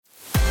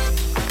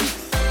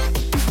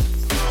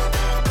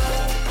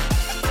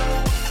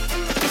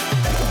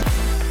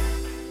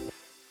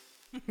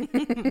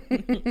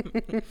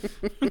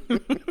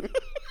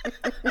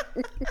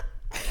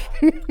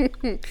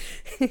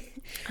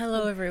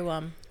Hello,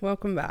 everyone.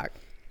 Welcome back.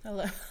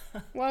 Hello.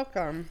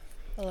 Welcome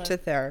Hello. to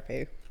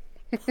therapy.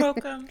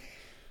 Welcome.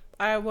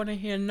 I want to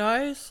hear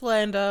no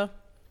slander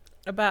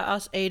about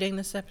us eating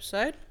this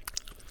episode.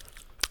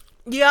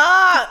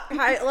 Yeah,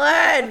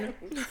 Caitlin.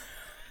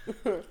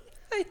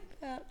 Hate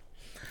that.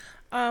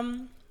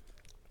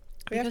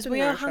 Because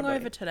we are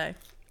hungover today,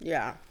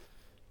 Yeah.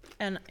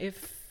 and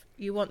if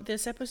you want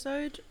this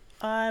episode,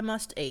 I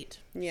must eat.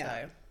 Yeah.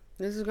 So.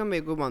 This is going to be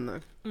a good one, though.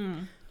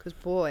 Because,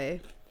 boy,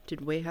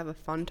 did we have a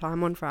fun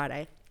time on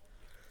Friday.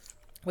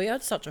 We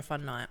had such a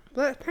fun night.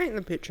 Let's paint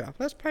the picture.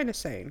 Let's paint a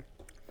scene.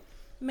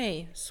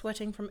 Me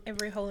sweating from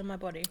every hole in my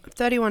body.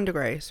 31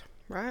 degrees,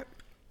 right?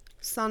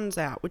 Sun's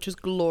out, which is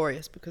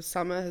glorious because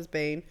summer has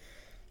been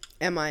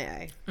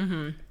MIA,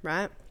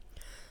 right?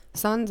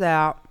 Sun's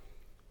out.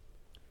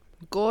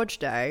 Gorge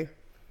day.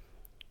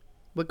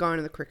 We're going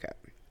to the cricket.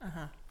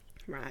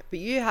 Right. But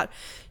you had...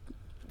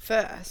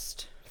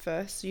 First,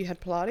 you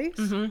had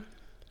Pilates.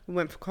 We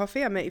went for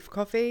coffee. I met you for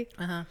coffee.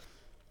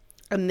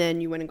 And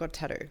then you went and got a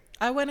tattoo.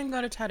 I went and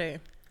got a tattoo.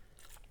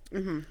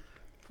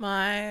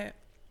 My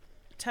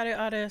tattoo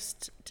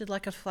artist did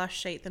like a flash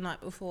sheet the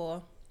night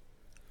before.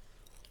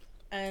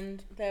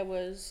 And there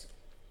was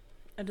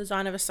a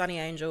design of a sunny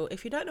angel.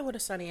 If you don't know what a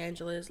sunny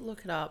angel is,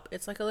 look it up.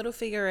 It's like a little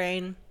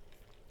figurine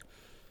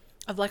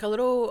of like a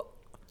little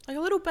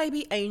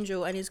baby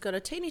angel, and he's got a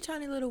teeny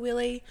tiny little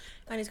willy,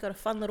 and he's got a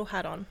fun little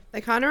hat on.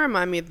 They kind of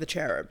remind me of the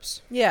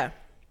cherubs. Yeah.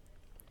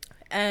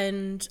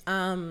 And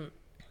I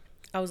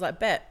was like,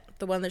 bet.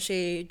 The one that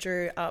she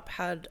drew up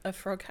had a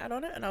frog hat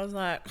on it, and I was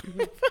like,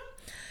 they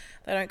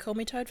don't call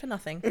me Toad for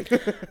nothing.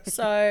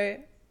 So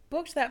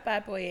booked that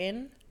bad boy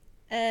in,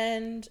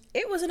 and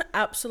it was an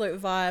absolute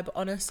vibe,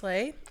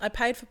 honestly. I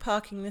paid for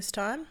parking this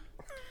time.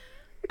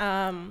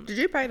 Did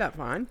you pay that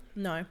fine?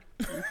 No.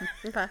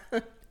 Okay.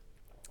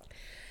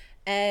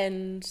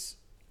 And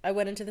I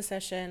went into the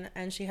session,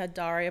 and she had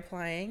Daria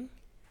playing,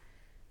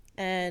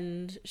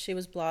 and she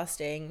was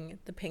blasting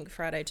the Pink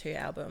Friday 2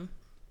 album.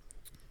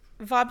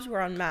 Vibes were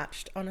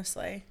unmatched,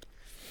 honestly.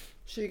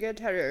 So you get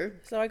a tattoo.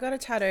 So I got a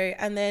tattoo,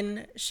 and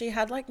then she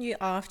had like new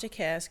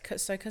aftercare.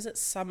 So because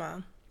it's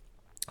summer,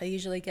 I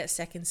usually get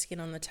second skin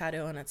on the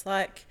tattoo, and it's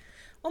like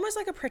almost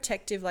like a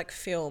protective like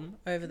film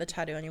over the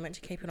tattoo, and you're meant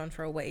to keep it on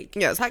for a week.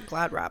 Yeah, it's like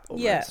Glad wrap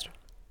almost.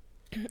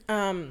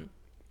 Yeah.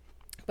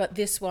 But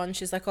this one,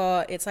 she's like,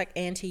 oh, it's like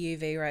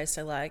anti-UV rays,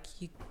 so like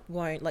you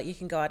won't, like you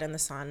can go out in the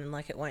sun and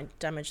like it won't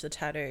damage the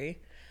tattoo.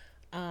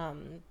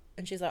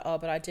 And she's like, oh,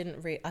 but I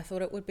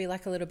thought it would be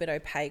like a little bit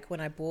opaque when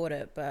I bought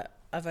it, but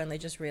I've only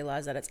just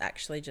realised that it's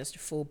actually just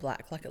full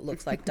black, like it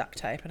looks like duct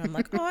tape. And I'm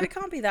like, oh, it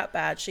can't be that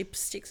bad. She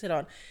sticks it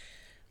on.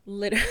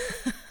 Literally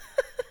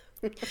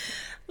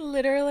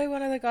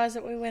one of the guys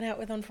that we went out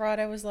with on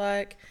Friday was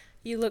like,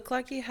 you look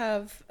like you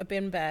have a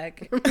bin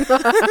bag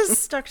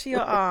stuck to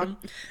your arm.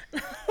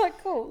 Like,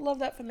 cool, love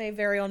that for me,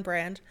 very on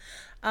brand.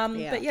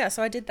 But yeah,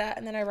 so I did that,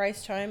 and then I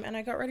raced home and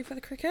I got ready for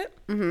the cricket.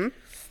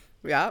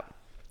 Yeah.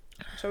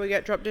 So we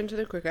get dropped into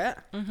the cricket.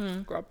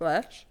 God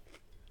bless.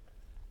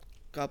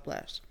 God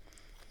bless.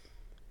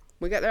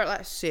 We get there at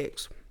like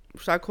 6.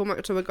 So I call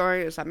so we're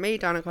going, it's like me,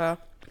 Danica,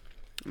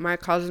 my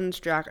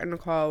cousins, Jack and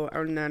Nicole,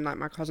 and then like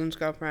my cousin's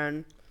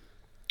girlfriend,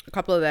 a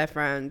couple of their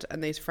friends,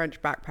 and these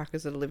French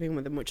backpackers that are living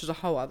with them, which is a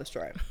whole other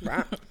story,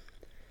 right?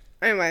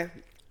 Anyway,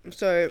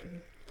 so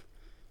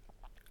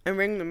I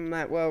ring them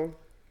like, well,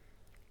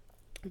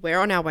 we're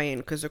on our way in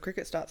because the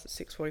cricket starts at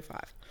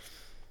 6:45.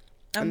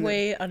 And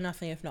we are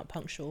nothing if not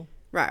punctual.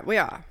 Right, we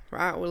are,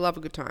 right? We love a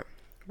good time,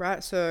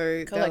 right?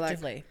 So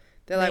collectively.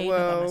 They're like,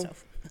 well,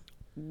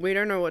 we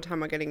don't know what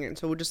time we're getting in,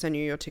 so we'll just send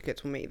you your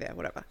tickets, we'll meet you there,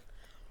 whatever.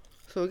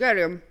 So we go to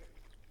them.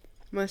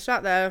 We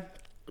start there,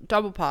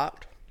 double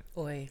parked.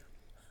 Oi.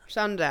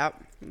 Sun's out.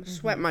 I'm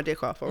sweating my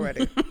dick off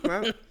already,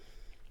 right?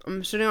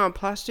 I'm sitting on a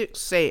plastic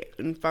seat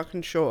in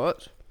fucking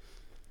shorts.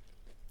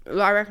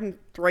 I reckon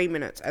 3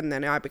 minutes, and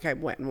then I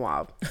became wet and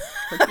wild.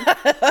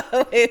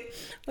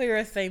 We were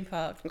a theme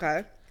park.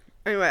 Okay.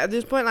 Anyway, at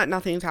this point, like,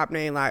 nothing's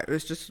happening. Like,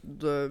 it's just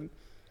what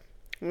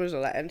is it,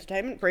 like,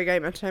 entertainment?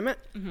 Pre-game entertainment?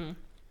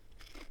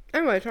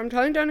 Anyway, so I'm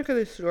telling Danica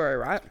this story,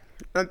 right?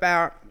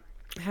 About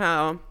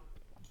how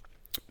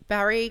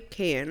Barry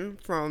Keane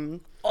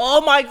from...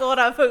 Oh my God,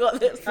 I forgot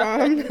this.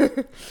 From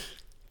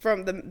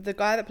the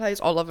guy that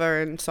plays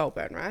Oliver in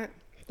Saltburn, right?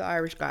 The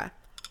Irish guy.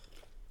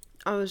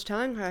 I was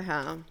telling her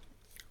how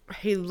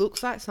he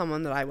looks like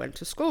someone that I went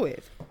to school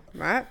with,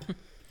 right?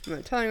 I'm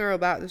like telling her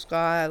about this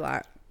guy,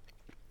 like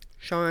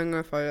showing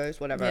her photos,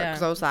 whatever. Yeah.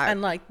 Because I was like...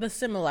 And like the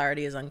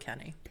similarity is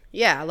uncanny.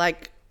 Yeah,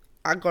 like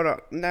I got it,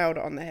 nailed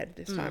it on the head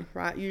this time,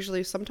 right?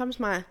 Usually, sometimes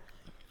my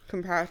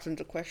comparisons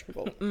are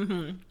questionable.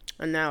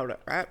 I nailed it,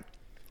 right?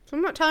 So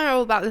I'm not telling her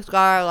all about this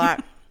guy, like...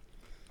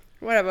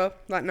 Whatever,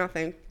 like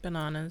nothing.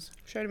 Bananas.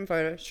 Showed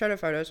her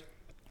photos.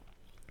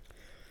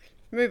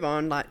 Move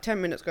on, like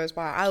 10 minutes goes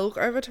by. I look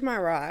over to my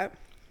right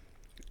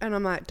and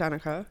I'm like,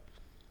 Danica,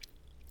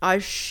 I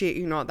shit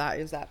you not, that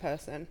is that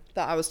person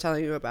that I was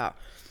telling you about.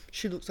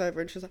 She looks over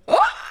and she's like,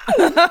 oh!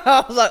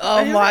 I was like, oh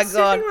and my like,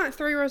 God. sitting like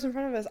 3 rows in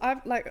front of us.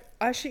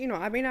 I shit, you know,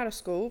 I've been out of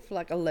school for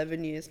like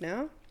 11 years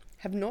now.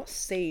 Have not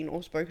seen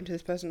or spoken to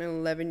this person in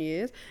 11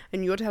 years.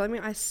 And you're telling me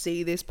I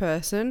see this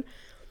person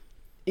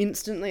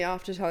instantly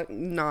after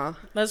telling, nah.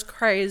 That's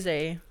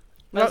crazy.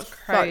 That's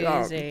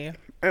crazy.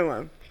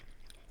 Anyway,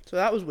 so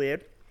that was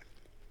weird.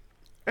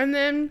 And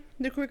then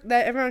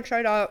everyone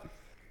showed up.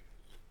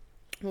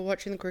 We're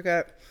watching the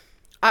cricket.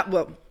 I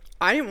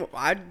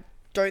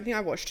don't think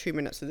I watched 2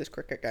 minutes of this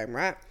cricket game,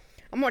 right?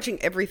 I'm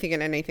watching everything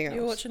and anything else.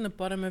 You're watching the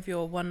bottom of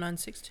your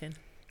 19610.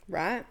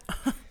 Right?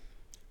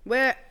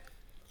 Where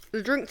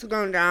the drinks are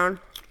going down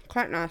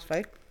quite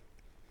nicely.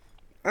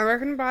 I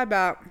reckon by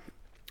about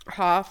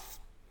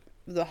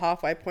the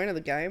halfway point of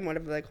the game,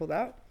 whatever they call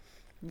that,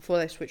 before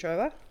they switch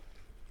over,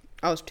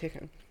 I was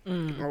ticking. I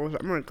was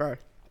like, I'm going to go.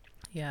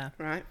 Yeah.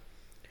 Right?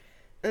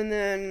 And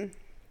then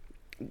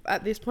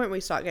at this point we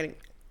start getting...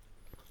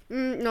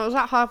 no, it was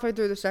like halfway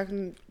through the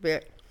second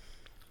bit.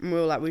 And we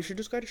were like, we should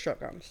just go to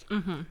Shotguns.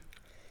 Mm-hmm.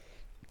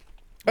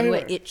 Anyway,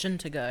 We were itching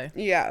to go.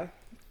 Yeah.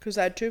 Because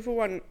they had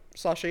 2-for-1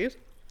 slushies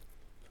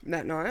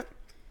that night.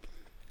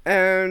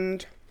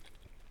 And,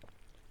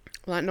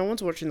 like, no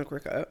one's watching the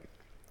cricket.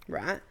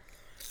 Right?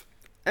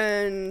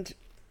 And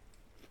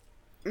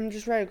I'm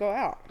just ready to go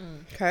out.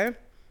 Okay?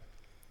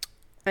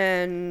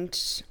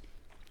 And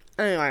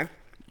anyway,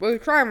 we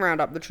try and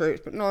round up the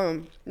troops, but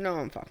no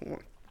one fucking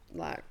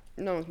like,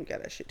 no one can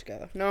get their shit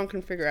together. No one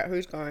can figure out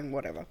who's going,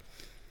 whatever.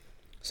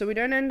 So we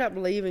don't end up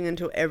leaving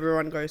until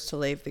everyone goes to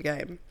leave the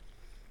game,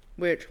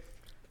 which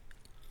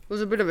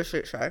was a bit of a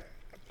shit show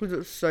because it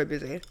was so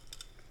busy.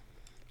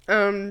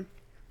 And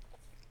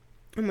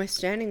we're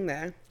standing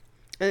there.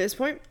 At this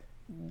point,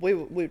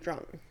 we're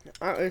drunk.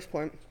 At this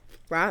point,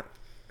 right?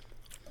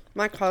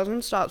 My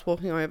cousin starts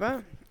walking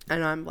over,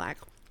 and I'm like,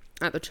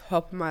 at the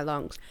top of my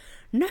lungs,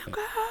 no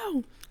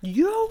go,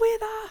 you're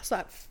with us.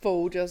 Like,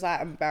 full, just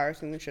like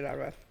embarrassing the shit out of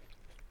her.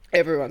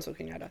 Everyone's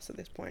looking at us at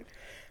this point.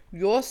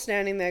 You're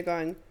standing there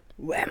going,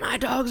 where my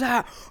dogs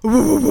at?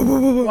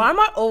 Why am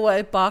I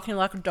always barking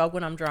like a dog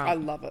when I'm drunk? I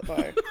love it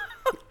though.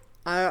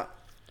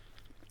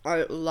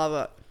 I love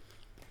it.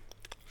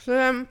 So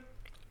then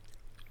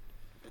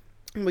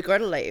we go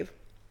to leave.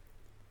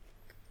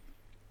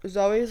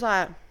 Zoe's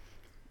like,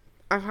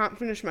 I can't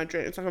finish my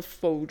drink. It's like a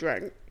full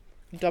drink.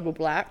 Double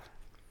black.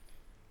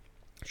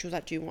 She was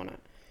like, do you want it?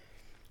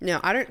 Now,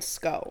 I don't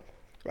scull,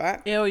 right?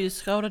 Ew, you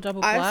sculled a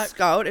double black? I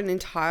sculled an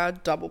entire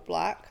double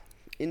black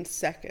in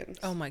seconds.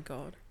 Oh my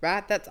God.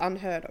 Right? That's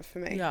unheard of for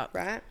me. Yeah.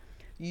 Right?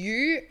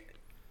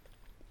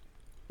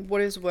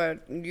 What is the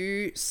word?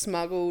 You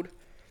smuggled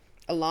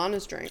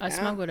Alana's drink I out.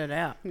 smuggled it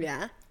out.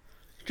 Yeah.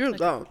 Just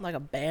go. Like a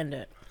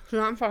bandit.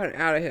 So I'm fucking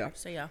out of here.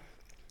 See ya.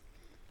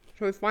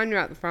 So we find you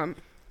out the front.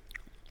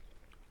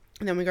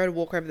 And then we go to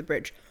walk over the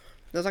bridge.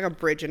 There's like a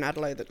bridge in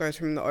Adelaide that goes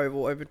from the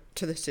Oval over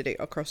to the city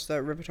across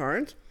the River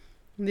Torrens.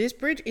 This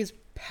bridge is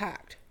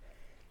packed.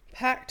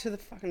 Packed to the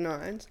fucking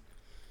nines.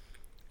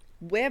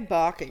 We're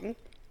barking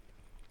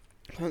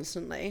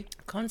constantly.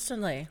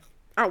 Constantly.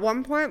 At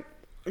one point,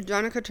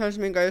 Danica turns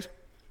to me and goes,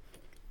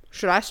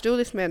 should I steal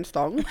this man's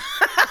thong?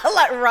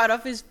 Like right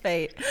off his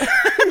feet.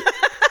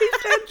 He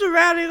turns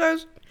around and he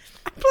goes,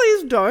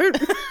 please don't.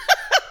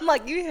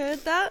 Like, you heard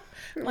that?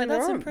 Like,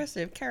 that's Right.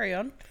 impressive. Carry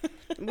on.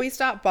 We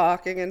start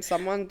barking and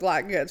someone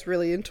like gets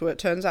really into it.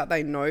 Turns out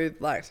they know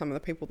like some of the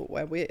people that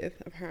we're with,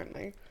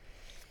 apparently.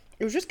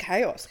 It was just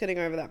chaos getting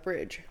over that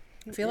bridge.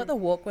 I feel like the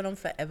walk went on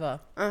forever.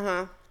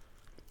 Uh-huh.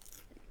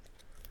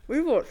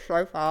 We walked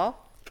so far.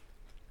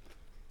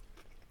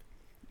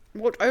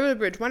 Walked over the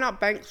bridge, went up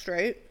Bank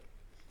Street.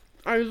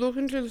 I was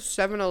looking to the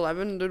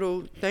 7-Eleven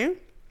little thing.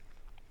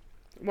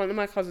 One of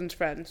my cousin's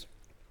friends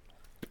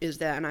is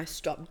there, and I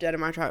stopped dead in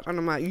my tracks, and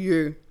I'm like,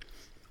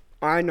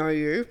 I know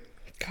you.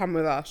 Come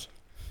with us.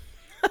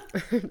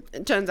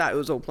 It turns out it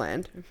was all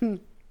planned.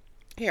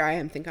 Here I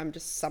am, think I'm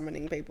just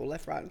summoning people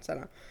left, right, and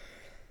centre.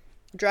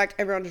 Dragged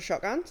everyone to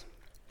Shotguns.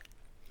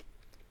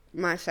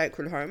 My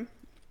sacred home.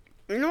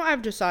 You know what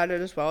I've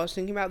decided as well? I was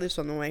thinking about this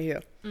on the way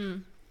here.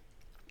 You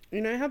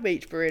know how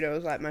Beach Burrito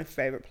is like my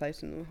favourite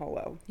place in the whole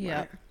world?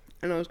 Yeah. Right?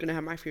 And I was going to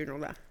have my funeral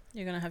there.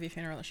 You're going to have your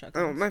funeral at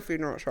Shotguns. Oh, my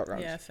funeral at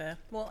Shotguns. Yeah, fair.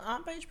 Well,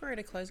 aren't Beach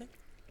Burrito closing?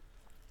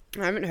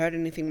 I haven't heard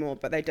anything more,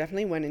 but they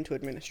definitely went into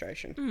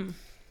administration.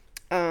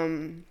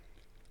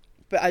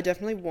 But I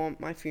definitely want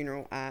my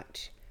funeral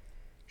at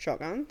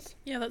Shotguns.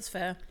 Yeah, that's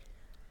fair.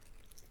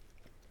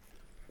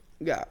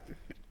 Yeah.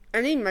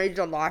 Any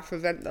major life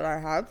event that I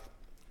have.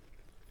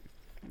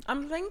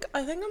 I think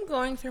I'm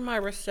going through my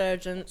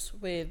resurgence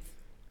with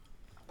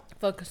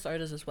vodka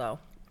sodas as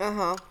well.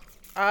 Uh-huh.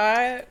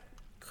 I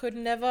could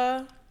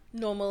never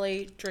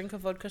normally drink a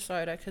vodka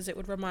soda because it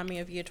would remind me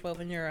of year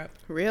 12 in Europe.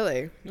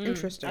 Really?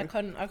 Interesting. I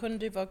couldn't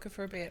do vodka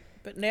for a bit.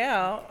 But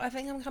now I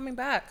think I'm coming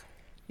back.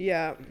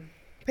 Yeah.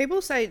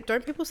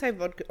 Don't people say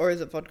vodka, or is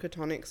it vodka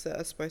tonics that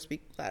are supposed to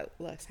be like,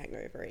 less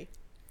hangovery?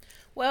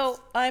 Well,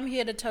 I'm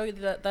here to tell you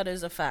that that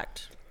is a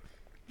fact.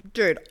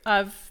 Dude.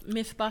 I've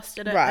myth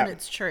busted it Right. and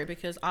it's true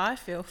because I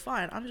feel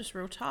fine. I'm just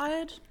real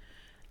tired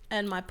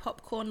and my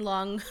popcorn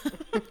lung.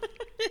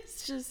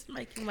 It's just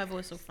making my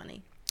voice all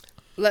funny.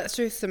 Let's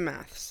do some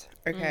maths.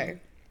 Okay.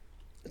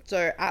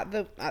 So at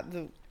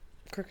the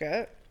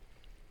cricket,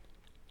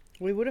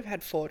 we would have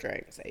had 4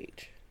 drinks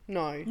each.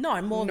 No,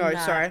 more than that. No,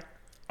 sorry.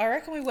 I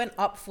reckon we went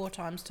up 4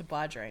 times to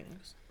buy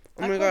drinks.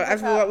 Oh my god, I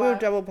forgot we were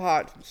double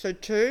parked. So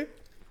 2,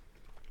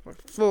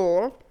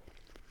 4.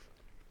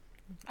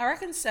 I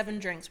reckon 7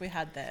 drinks we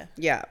had there.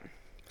 Yeah.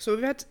 So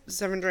we've had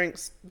 7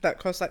 drinks that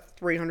cost like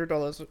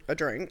 $300 a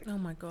drink. Oh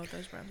my god,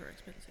 those brands are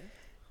expensive.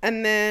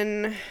 And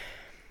then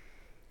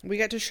we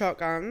get to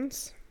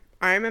shotguns.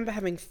 I remember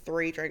having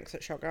 3 drinks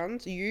at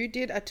shotguns. You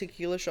did a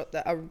tequila shot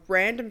that a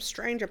random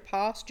stranger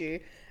passed you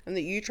and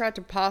that you tried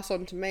to pass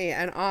on to me,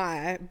 and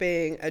I,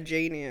 being a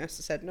genius,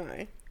 said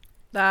no.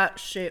 That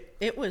shit,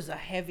 it was a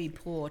heavy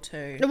pour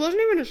too. It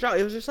wasn't even a shot.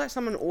 It was just like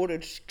someone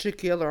ordered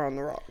tequila on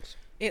the rocks.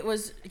 It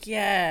was,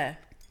 yeah.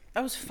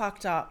 That was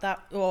fucked up. That,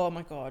 oh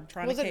my god.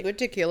 Was it good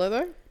tequila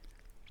though?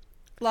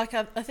 Like,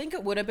 I think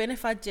it would have been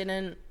if I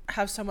didn't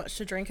have so much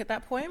to drink at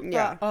that point.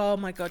 Yeah. But, oh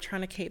my god,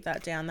 trying to keep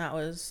that down, that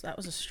was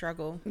a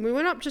struggle. We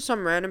went up to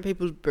some random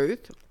people's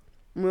booth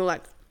and we were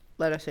like,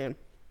 let us in.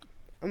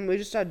 And we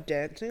just started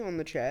dancing on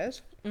the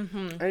chairs.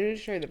 Mm-hmm. I need to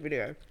show you the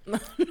video.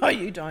 No,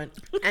 you don't.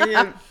 And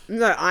then,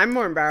 no, I'm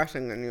more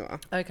embarrassing than you are.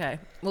 Okay,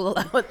 we'll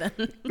allow it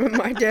then.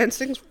 My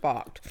dancing's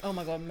fucked. Oh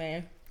my god,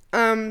 me.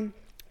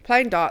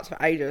 Playing darts for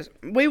ages.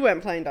 We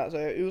weren't playing darts, so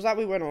it was like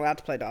we weren't allowed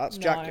to play darts.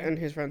 No. Jack and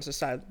his friends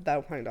decided they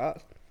were playing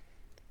darts.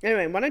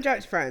 Anyway, one of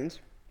Jack's friends,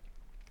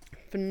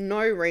 for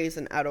no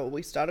reason at all,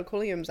 we started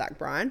calling him Zach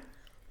Bryan.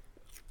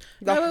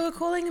 No, we were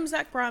calling him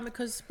Zach Bryan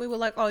because we were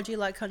like, oh, do you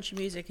like country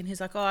music? And he's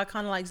like, oh, I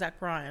kind of like Zach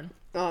Bryan.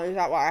 Oh, is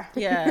that why?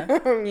 Yeah,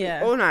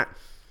 yeah. All night.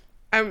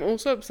 I'm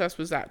also obsessed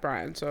with Zach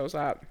Bryan, so I was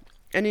like,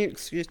 any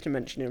excuse to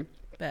mention him.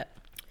 Bet.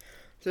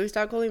 So we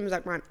started calling him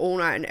Zach Bryan all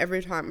night, and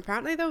every time.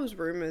 Apparently there was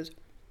rumours,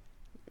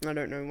 I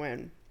don't know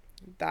when,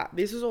 that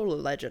this is all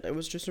alleged. It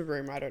was just a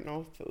rumour. I don't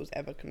know if it was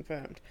ever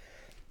confirmed.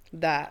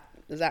 That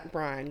Zach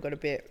Bryan got a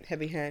bit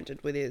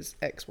heavy-handed with his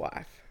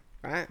ex-wife,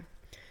 right?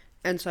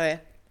 And so...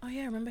 Oh,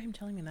 yeah, I remember him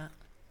telling me that.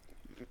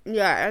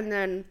 Yeah, and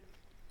then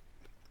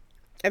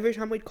every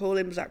time we'd call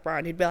him Zach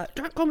Bryan, he'd be like,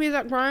 don't call me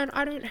Zach Bryan,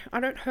 I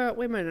don't hurt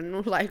women.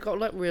 And like, got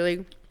like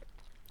really...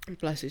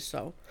 Bless his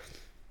soul.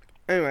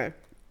 Anyway,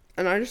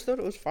 and I just thought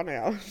it was funny.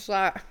 I was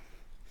like,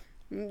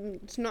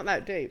 it's not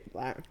that deep.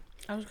 Like,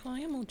 I was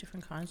calling him all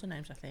different kinds of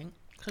names, I think.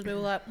 Because we were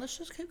like, let's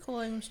just keep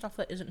calling him stuff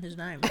that isn't his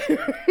name.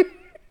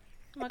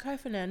 I'm like, hi,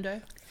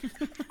 Fernando.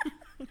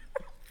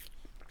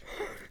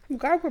 The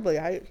guy probably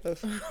hates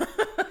us.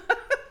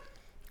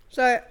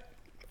 So, I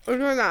was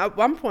doing that at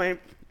one point.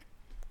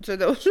 So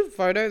there was a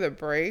photo that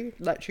Brie,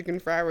 like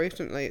chicken fry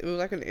recently. It was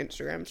like an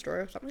Instagram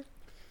story or something.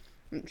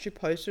 And she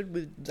posted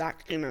with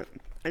Zach in it.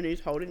 And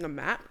he's holding a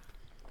mat.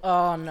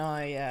 Oh, no,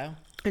 yeah.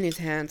 And his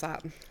hands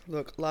up.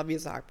 Look, love you,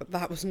 Zach. But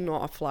that was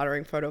not a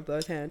flattering photo of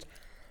those hands.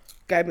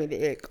 Gave me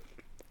the ick.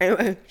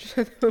 Anyway,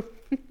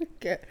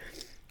 get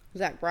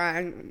Zach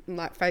Bryan,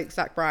 like fake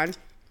Zach Bryan.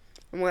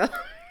 And well,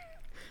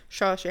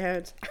 show us your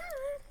hands.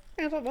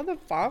 I was like, what the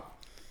fuck?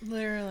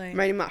 Literally.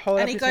 Made him like hold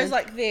up his And he goes hands.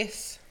 like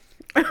this.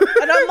 And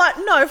I'm like,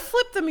 no,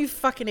 flip them, you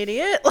fucking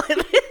idiot. Like, what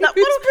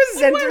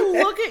do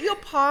I look at your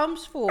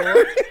palms for?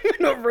 We're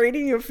not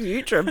reading your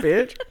future,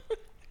 bitch.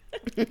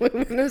 We're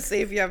going to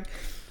see if you have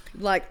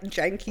like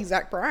janky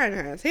Zach Bryan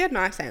hands. He had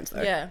nice hands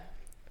though. Yeah.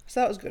 So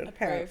that was good.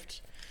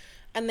 Approved.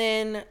 And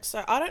then,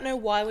 so I don't know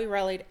why we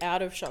rallied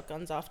out of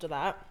shotguns after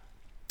that.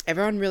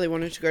 Everyone really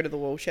wanted to go to the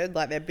Woolshed,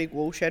 like they're big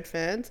Woolshed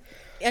fans.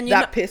 And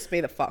that pissed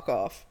me the fuck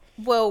off.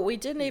 Well, we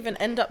didn't even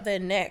end up there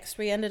next.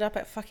 We ended up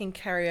at fucking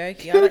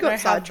karaoke. I We don't got know how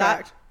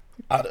sidetracked.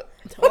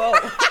 Whoa.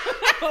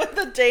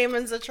 The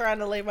demons are trying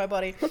to leave my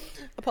body.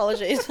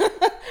 Apologies.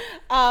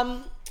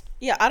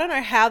 Yeah, I don't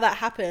know how that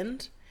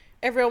happened.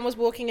 Everyone was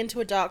walking into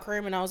a dark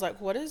room and I was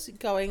like, what is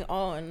going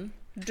on?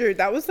 Dude,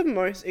 that was the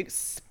most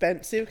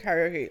expensive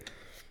karaoke.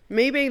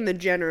 Me being the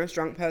generous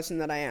drunk person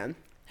that I am.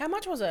 How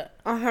much was it?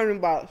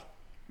 $100.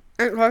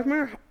 It cost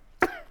me...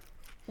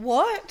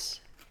 What?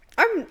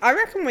 I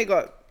reckon we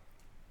got...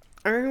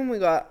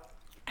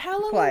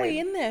 How long were we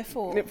in there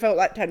for? It felt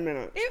like 10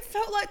 minutes. It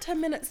felt like 10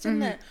 minutes,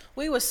 didn't it?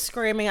 We were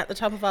screaming at the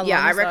top of our lungs,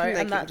 I reckon though,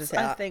 they and kicked that's, us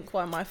out. I think,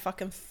 why my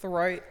fucking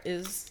throat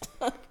is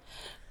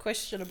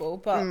questionable.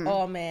 But,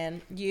 oh,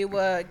 man, you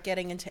were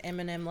getting into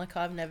Eminem like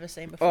I've never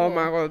seen before. Oh,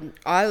 my God.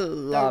 I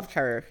love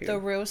karaoke. The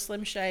real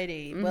Slim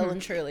Shady, well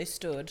and truly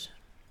stood.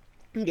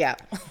 Yeah.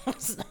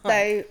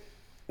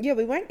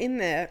 We went in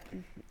there,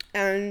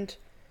 and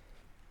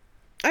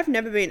I've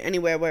never been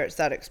anywhere where it's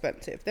that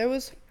expensive. There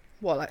was...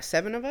 What, like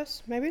 7 of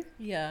us, maybe?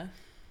 Yeah.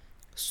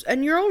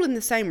 And you're all in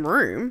the same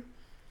room,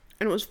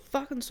 and it was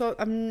fucking so...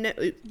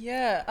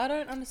 Yeah, I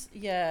don't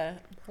understand. Yeah.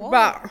 What?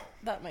 But...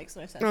 That makes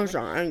no sense. I was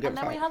wrong, I didn't give a And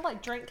then fuck. we had,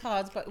 like, drink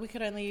cards, but we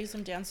could only use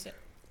them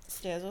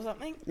downstairs or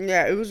something.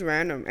 Yeah, it was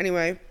random.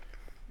 Anyway,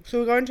 so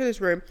we go into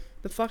this room.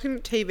 The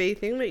fucking TV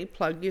thing that you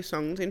plug your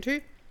songs into...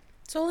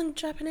 It's all in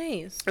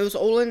Japanese. It was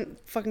all in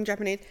fucking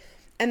Japanese.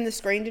 And the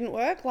screen didn't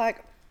work,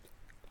 like...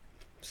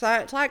 So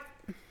it's like...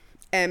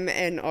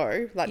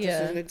 M-N-O, like just Yeah.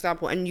 as an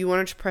example, and you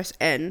wanted to press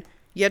N,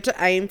 you had to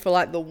aim for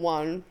like the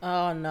one.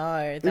 Oh no,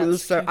 It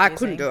was that's I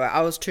couldn't confusing. do it.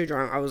 I was too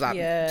drunk. I was like,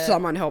 Yeah.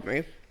 someone help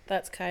me.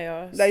 That's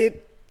chaos.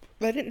 They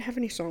didn't have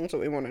any songs that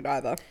we wanted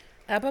either.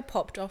 ABBA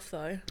popped off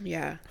though.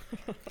 Yeah.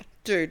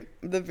 Dude,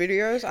 the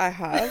videos I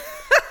have.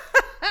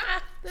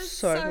 That's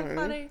so so funny.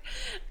 funny.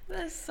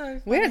 That's so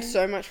funny. We had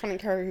so much fun in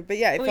karaoke, but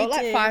yeah, it We felt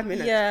like did, 5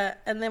 minutes. Yeah,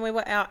 and then we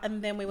were out,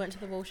 and then we went to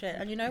the woolshed.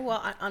 And you know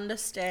what? I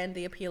understand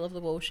the appeal of the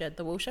woolshed.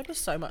 The woolshed was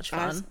so much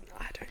fun.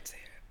 I don't see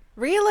it.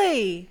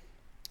 Really?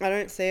 I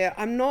don't see it.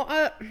 I'm not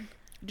a.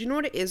 Do you know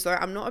what it is though?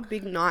 I'm not a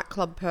big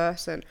nightclub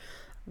person.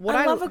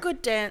 I love a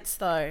good dance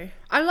though.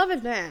 I love a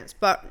dance,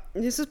 but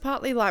this is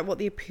partly like what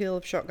the appeal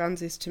of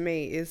Shotguns is to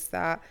me, is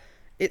that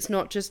it's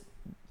not just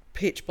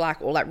pitch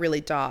black or like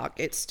really dark.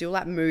 It's still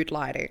like mood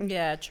lighting.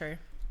 Yeah, true.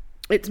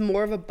 It's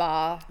more of a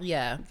bar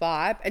Yeah.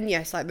 vibe, and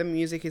yes, like the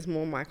music is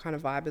more my kind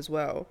of vibe as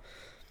well.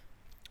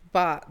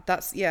 But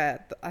that's I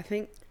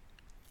think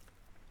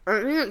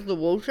it's the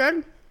woolshed.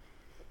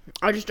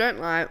 I just don't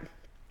like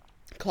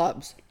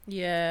clubs.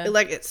 Yeah.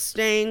 Like it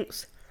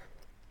stinks.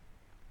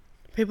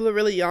 People are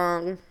really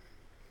young.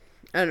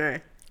 I don't know.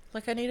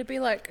 Like I need to be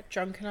like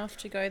drunk enough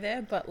to go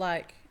there, but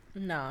like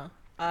nah.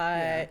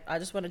 I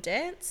just want to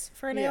dance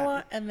for an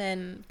hour and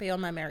then be on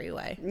my merry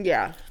way.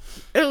 Yeah,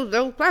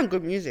 they'll play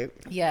good music.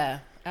 Yeah,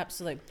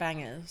 absolute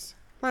bangers.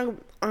 I'm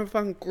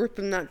fucking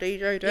gripping that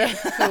DJ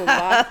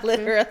deck.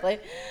 Literally.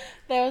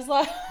 There was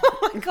like,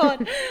 oh my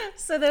God.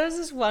 So there was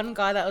this one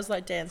guy that was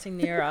like dancing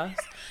near us.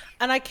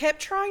 And I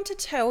kept trying to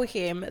tell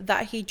him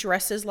that he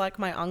dresses like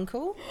my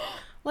uncle.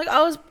 Like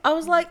I was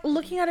like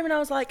looking at him and I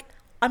was like,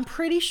 I'm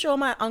pretty sure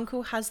my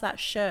uncle has that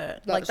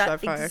shirt. Like that so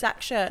funny.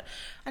 exact shirt.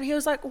 And he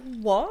was like,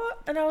 what?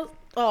 And I was,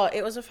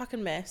 it was a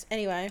fucking mess.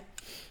 Anyway.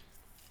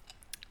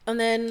 And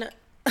then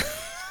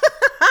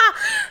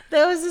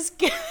there was this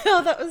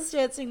girl that was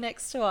dancing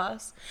next to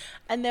us.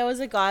 And there was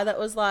a guy that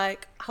was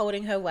like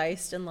holding her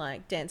waist and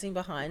like dancing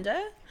behind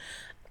her.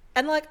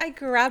 And like I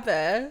grab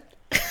her.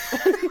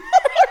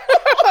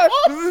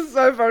 This is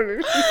so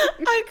funny.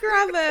 I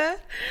grab her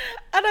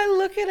and I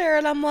look at her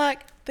and I'm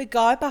like, the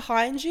guy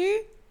behind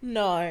you?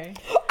 No.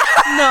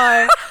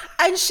 No.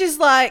 And she's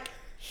like,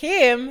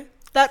 him?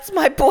 That's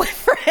my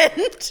boyfriend.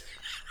 It's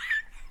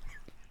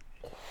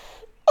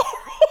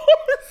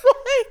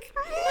like,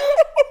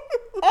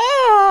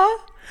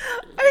 oh,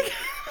 okay.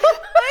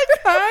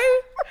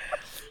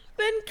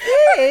 Then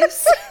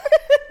kiss.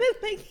 Then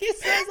they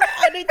kiss. I was like,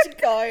 I need to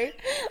go.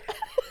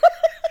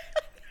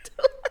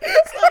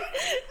 It's like,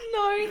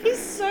 no, he's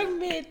so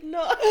mid.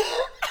 No.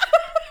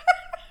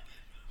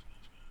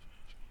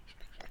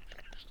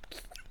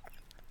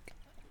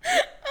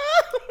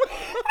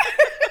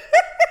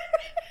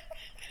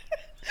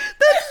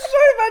 That's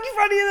so much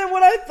funnier than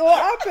what I thought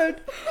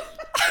happened.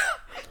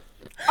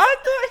 I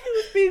thought he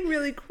was being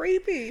really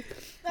creepy.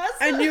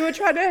 And you were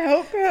trying to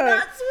help her.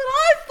 That's what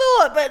I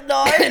thought, but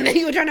no. And then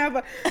you were trying to help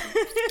her.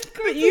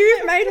 But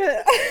you made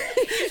her.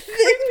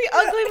 Creepy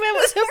ugly man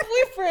was her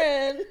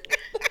boyfriend.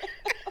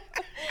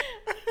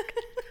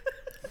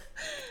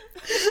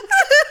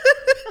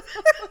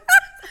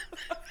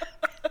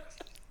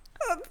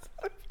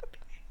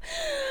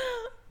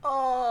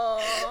 Oh.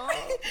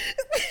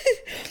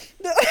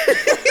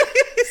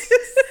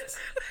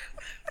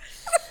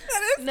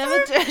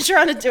 Never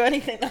trying to do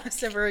anything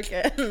nice ever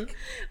again.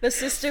 The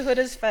sisterhood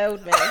has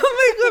failed me. Oh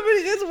my God, but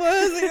it gets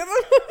worse.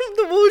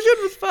 The bullshit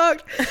was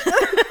fucked.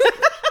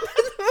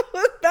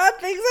 Bad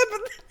things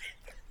happen.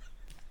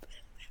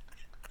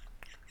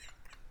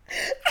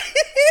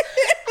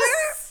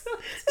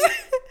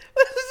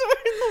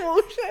 We're in the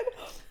bullshit.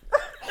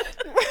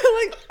 We're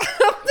like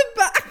up the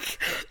back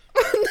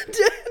on the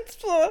dance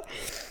floor.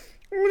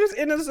 We're just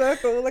in a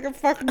circle like a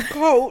fucking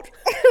cult.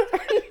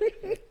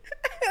 And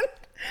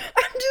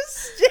I'm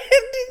just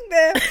standing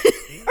there,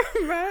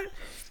 right?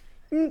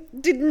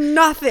 Did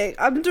nothing.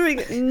 I'm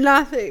doing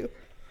nothing.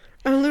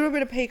 And a little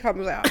bit of pee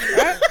comes out,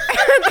 right?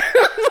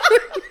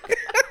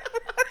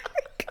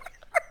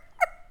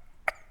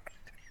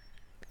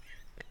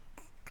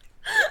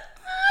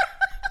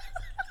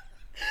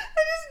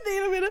 I just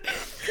need a minute.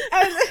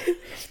 And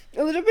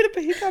a little bit of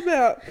pee come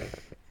out.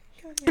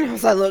 And I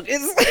was like, look,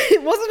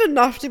 it wasn't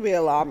enough to be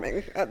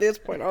alarming at this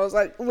point. I was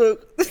like,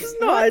 look, this is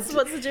not...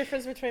 What's the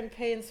difference between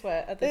pee and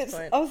sweat at this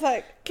point? I was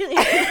like... Can you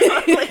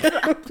like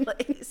that,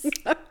 please? This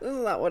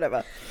is not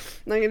whatever.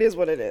 Like, it is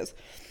what it is.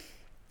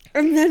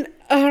 And then,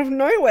 out of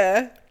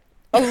nowhere,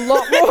 a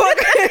lot more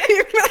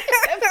came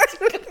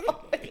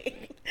out.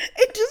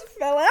 It just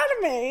fell out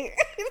of me.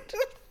 It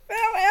just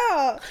fell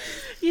out.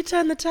 You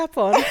turn the tap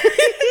on.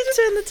 You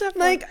turn the tap on.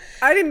 Like,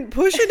 I didn't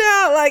push it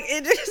out. Like,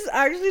 it just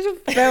actually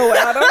just fell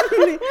out of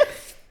me.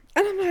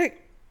 And I'm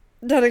like,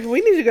 Danica,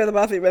 we need to go to the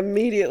bathroom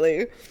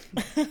immediately.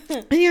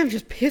 And yeah, I've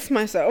just pissed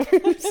myself.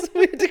 So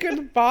we had to go to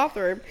the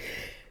bathroom.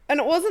 And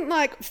it wasn't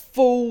like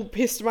full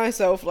pissed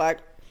myself, like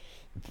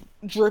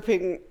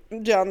dripping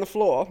down the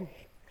floor.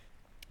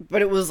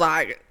 But it was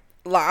like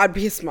I'd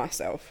pissed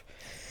myself.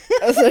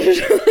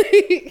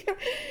 Essentially.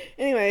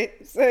 Anyway,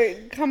 so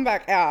come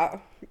back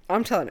out.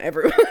 I'm telling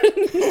everyone.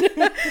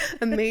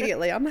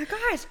 Immediately. I'm like,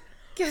 guys,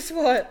 Guess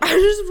what? I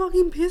just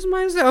fucking pissed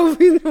myself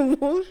in the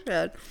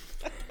watershed.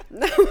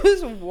 That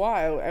was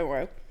wild.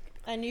 Anyway.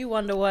 And you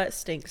wonder why it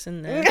stinks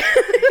in there.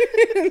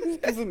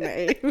 It's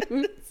me.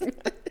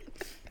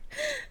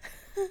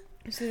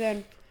 So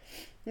then,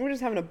 we were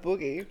just having a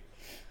boogie.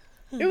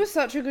 It was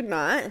such a good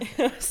night.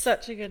 It was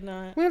such a good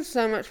night. We had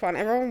so much fun.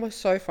 Everyone was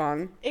so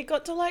fun. It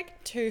got to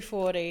like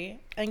 2:40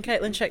 and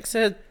Caitlin checks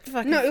her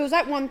fucking... No, it was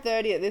like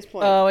 1:30 at this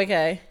point. Oh,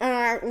 okay. And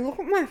I look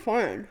at my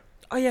phone.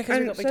 Oh, yeah, because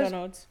we And got it says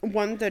McDonald's.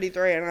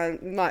 1:33 and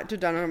I'm like to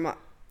Dana, I'm like,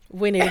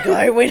 We need to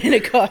go. We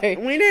need to go.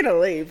 we need to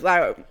leave.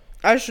 Like,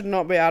 I should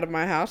not be out of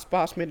my house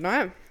past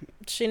midnight.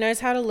 She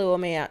knows how to lure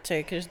me out too,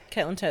 because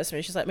Caitlin texts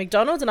me. She's like,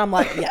 McDonald's? And I'm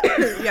like, yeah.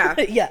 Yeah.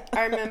 Yeah.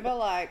 I remember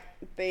like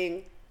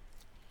being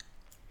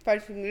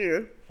facing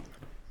you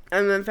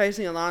and then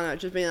facing Alana,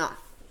 just being like,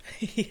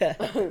 Yeah.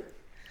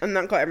 and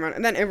that got everyone.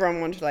 And then everyone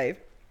wanted to leave.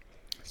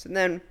 So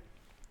then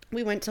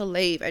we went to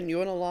leave and you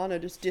and Alana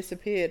just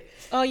disappeared.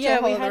 Oh, yeah,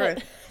 to we Holland had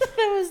Road.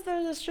 it. there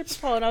was a stripper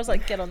pole, and I was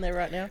like, get on there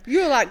right now.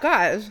 You were like,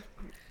 guys,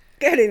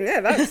 get in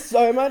there. That's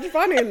so much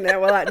fun in there.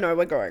 We're like, no,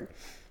 we're going.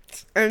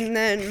 And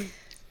then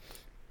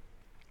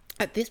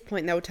at this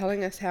point, they were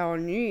telling us how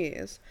on New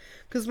Year's,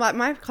 because like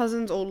my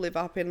cousins all live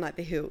up in like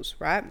the hills,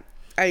 right?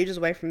 Ages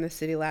away from the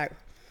city, like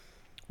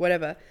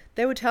whatever.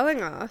 They were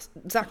telling us,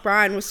 Zach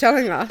Bryan was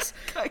telling us.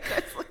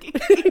 Coco's looking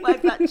at me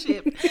like that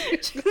chip.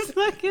 Just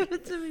like, give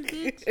it to me,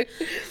 bitch.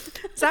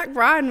 Zach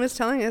Bryan was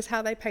telling us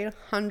how they paid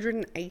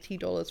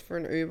 $180 for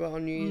an Uber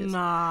on New Year's.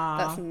 Nah.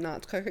 That's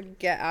nuts. Coco,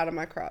 get out of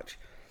my crotch.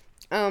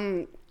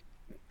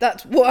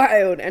 That's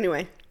wild.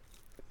 Anyway,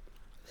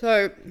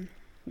 so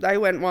they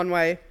went one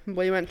way.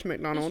 We went to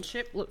McDonald's. This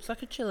chip looks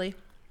like a chili.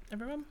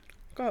 Everyone?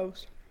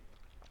 Goes.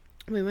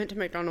 We went to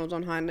McDonald's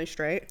on Hindley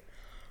Street.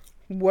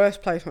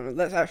 Worst place on it.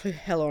 That's actually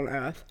hell on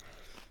earth.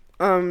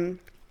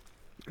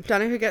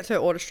 Danica gets her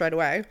order straight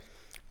away.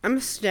 I'm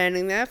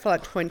standing there for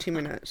like 20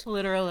 minutes.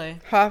 Literally.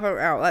 Half an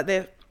hour. Like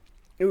there,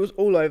 it was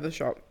all over the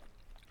shop.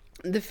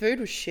 The food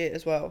was shit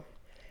as well.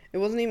 It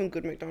wasn't even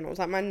good McDonald's.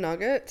 Like my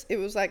nuggets, it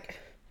was like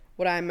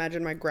what I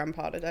imagined my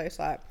grandpa to taste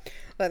like.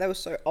 Like they were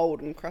so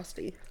old and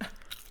crusty.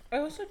 I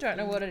also don't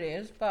know what it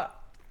is, but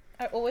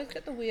I always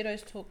get the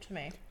weirdos talk to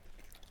me.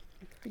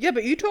 Yeah,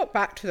 but you talk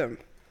back to them.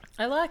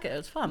 I like it.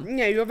 It's fun.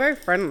 Yeah, you're very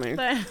friendly.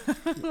 They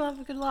love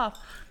a good laugh.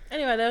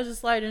 Anyway, there was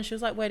this lady and she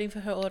was like waiting for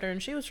her order,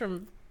 and she was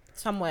from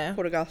somewhere.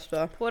 Port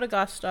Augusta. Port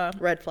Augusta.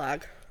 Red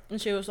flag.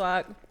 And she was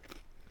like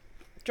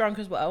drunk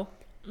as well.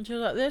 And she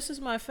was like, this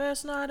is my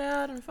first night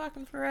out in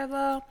fucking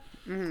forever.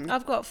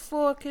 I've got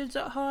 4 kids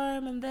at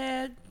home and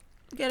they're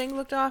getting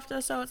looked after,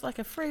 so it's like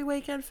a free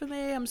weekend for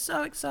me. I'm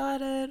so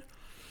excited.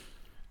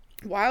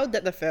 Wild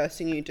that the first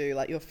thing you do,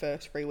 like your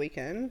first free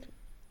weekend,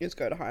 is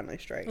go to Hindley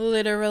Street.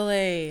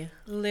 Literally.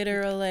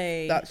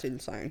 That's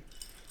insane.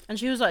 And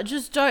she was like,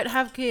 just don't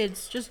have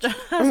kids. Just don't.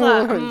 I was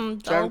like,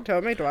 Don't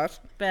tell me twice.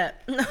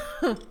 Bet.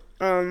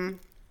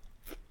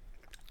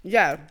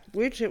 Yeah,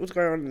 weird shit was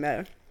going on in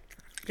there.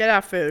 Get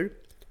our food.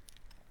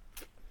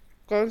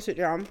 Go and sit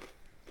down.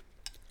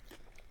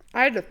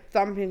 I had a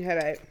thumping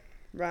headache,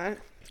 right?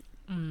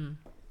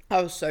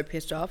 I was so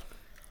pissed off.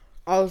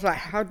 I was like,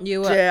 how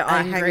You were dare I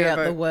angry at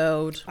hangover? the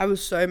world. I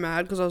was so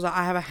mad because I was like,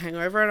 I have a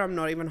hangover and I'm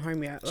not even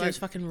home yet. She Like, was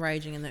fucking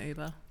raging in the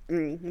Uber.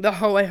 the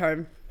whole way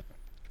home.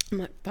 I'm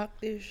like, fuck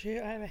this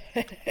shit, I have a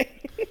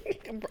headache.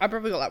 I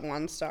probably got like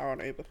 1 star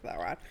on Uber for that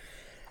ride.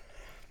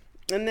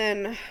 And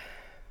then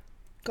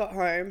got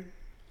home,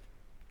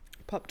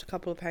 popped a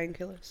couple of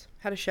painkillers,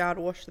 had a shower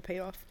to wash the pee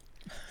off.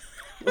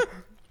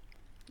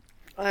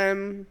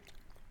 Went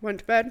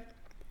to bed,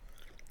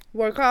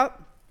 woke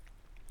up,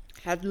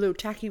 had a little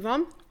tacky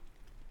vom.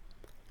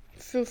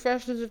 Feel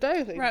fresh as a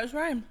daisy. Right as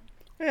rain.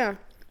 Yeah.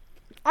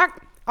 I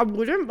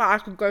wouldn't, but I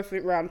could go for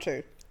round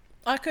 2.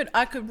 I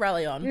could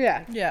rally on.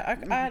 Yeah. Yeah,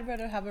 I'd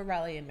rather have a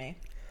rally in me.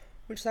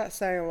 Which that's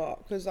saying a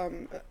lot, because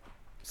I'm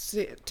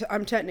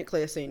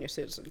technically a senior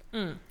citizen.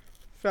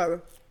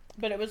 So,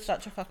 But it was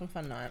such a fucking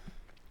fun night.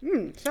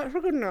 such a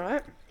good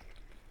night.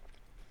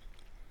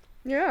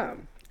 Yeah.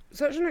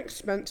 Such an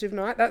expensive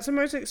night. That's the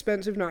most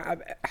expensive night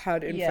I've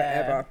had in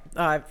forever.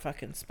 I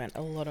fucking spent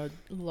a lot of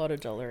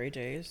dollary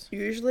dues.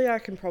 Usually I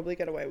can probably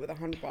get away with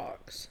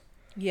 $100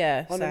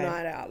 Yeah, on a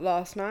night out.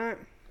 Last night,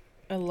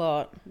 a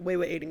lot. we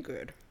were eating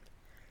good.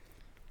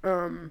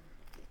 But,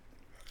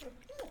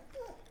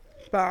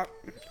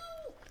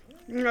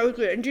 it was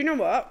good. And do you know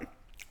what?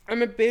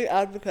 I'm a big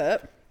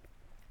advocate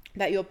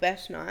that your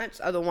best nights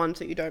are the ones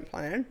that you don't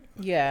plan.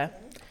 Yeah,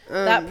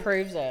 that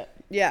proves it.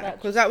 Yeah,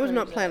 because that was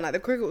not planned. Like, the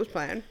cricket was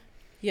planned.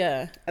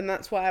 Yeah. And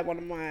that's why one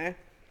of my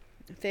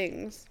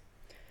things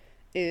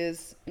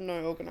is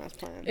no organised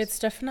plans. It's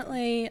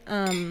definitely,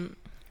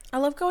 I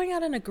love going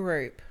out in a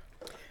group.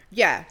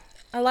 Yeah.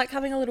 I like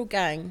having a little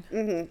gang.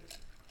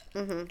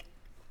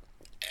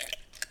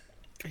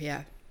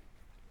 Yeah.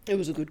 It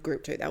was a good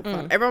group too. They were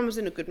fun. Everyone was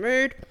in a good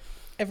mood.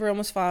 Everyone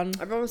was fun.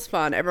 Everyone was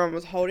fun. Everyone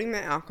was holding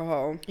their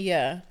alcohol.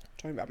 Yeah.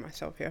 Talking about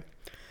myself here.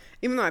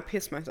 Even though I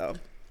pissed myself.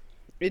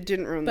 It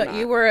didn't ruin the But night.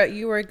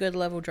 you were a good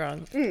level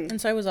drunk,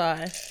 and so was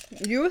I.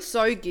 You were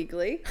so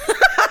giggly.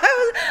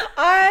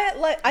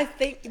 I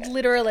think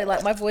literally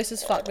like my voice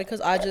is fucked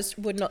because I just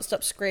would not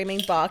stop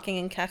screaming, barking,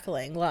 and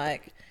cackling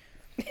like.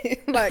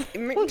 Like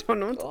in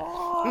McDonald's,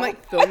 Oh, I'm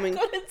like filming. I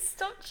couldn't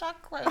stop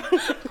chuckling. I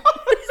was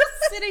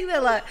just sitting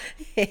there like.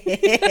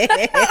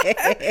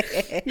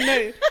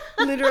 No,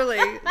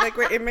 literally, like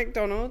we're in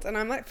McDonald's and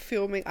I'm like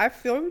filming. I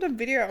filmed a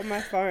video on my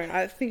phone.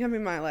 I think I'm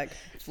in my like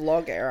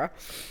vlog era,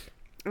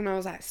 and I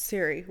was like,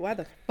 Siri, why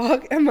the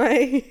fuck am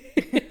I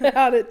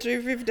out at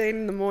 2:15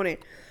 in the morning?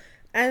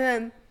 And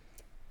then,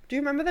 do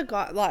you remember the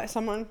guy? Like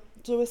someone.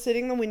 So we're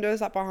sitting the windows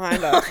up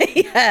behind us.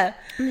 Yeah.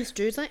 And this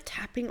dude's like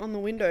tapping on the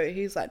window.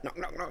 He's like, knock,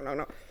 knock, knock, knock,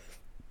 knock.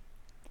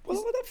 What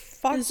the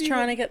fuck? He's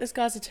trying to get this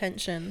guy's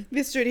attention.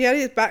 This dude, he had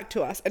his back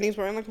to us and he's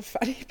wearing like a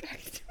fanny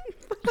pack.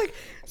 Like,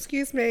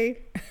 excuse me,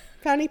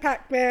 fanny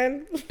pack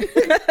man.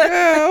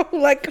 Girl,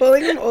 like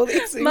calling him all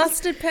these things.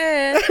 Mustard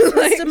pants.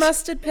 Like, Mr.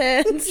 Mustard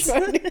Pants.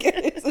 Trying to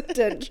get his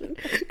attention.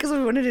 Because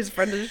we wanted his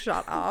friend to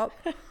shut up.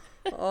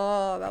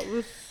 Oh, that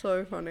was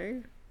so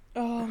funny.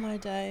 Oh, my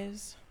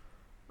days.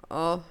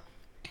 Oh.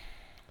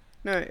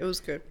 No, it was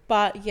good.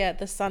 But yeah,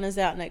 the sun is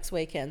out next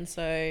weekend,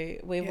 so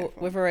we've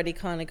already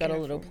kind of got a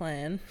little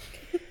plan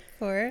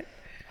for it.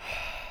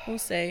 We'll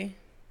see.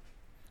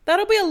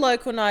 That'll be a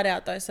local night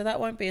out though, so that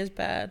won't be as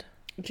bad.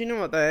 Do you know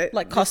what though?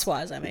 Like cost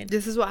wise, I mean.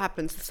 This is what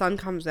happens. The sun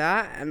comes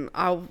out, and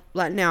I'll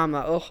like now I'm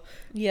like, oh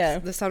Yeah.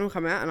 The sun will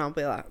come out, and I'll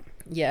be like,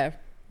 Yeah.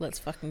 Let's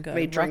fucking go.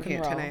 me Rock drinking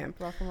and at roll. 10 a.m.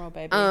 Rock and roll,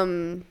 baby.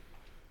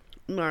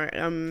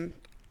 No,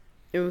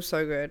 it was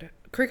so good.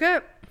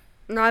 Cricket,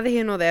 neither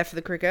here nor there for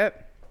the cricket.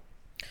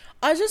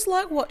 I just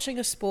like watching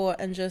a sport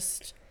and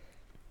just.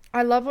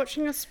 I love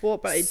watching a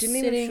sport, but it didn't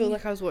even Sitting- feel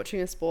like I was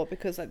watching a sport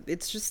because like,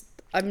 it's just.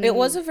 I mean, It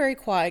was a very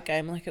quiet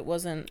game. Like it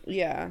wasn't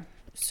yeah.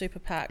 super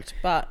packed,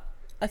 but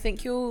I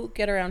think you'll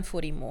get around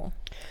footy more.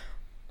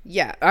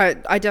 Yeah,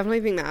 I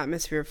definitely think the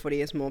atmosphere of footy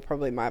is more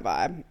probably my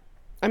vibe.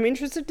 I'm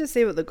interested to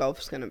see what the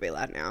golf's going to be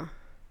like now.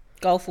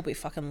 Golf will be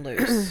fucking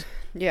loose.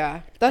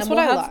 Yeah, that's And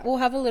what we'll I have, like. We'll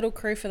have a little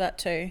crew for that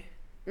too.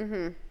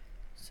 Mm-hmm.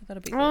 So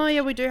that'll be good. Oh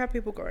yeah, we do have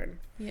people going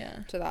Yeah.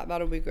 to that.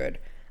 That'll be good.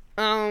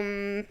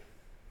 So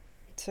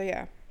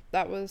yeah,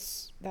 that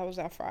was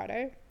our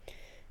Friday,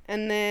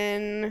 and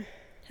then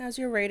How's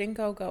your reading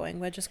goal going?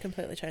 We're just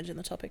completely changing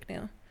the topic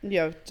now.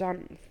 yeah,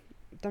 done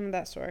with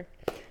that story.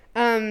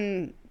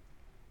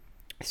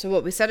 So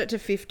what, we set it to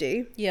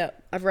 50. Yeah.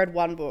 I've read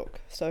one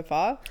book so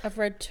far. I've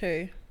read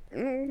 2.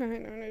 No, no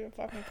need to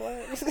fucking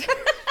flex.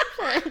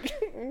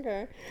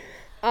 Okay.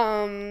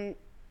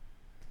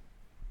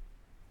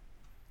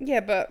 Yeah,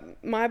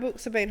 but my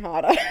books have been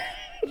harder.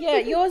 Yeah,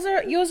 yours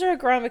are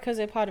growing because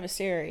they're part of a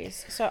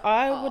series. So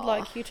I would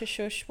like you to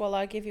shush while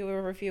I give you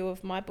a review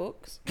of my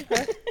books.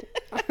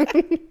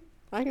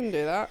 I can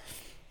do that.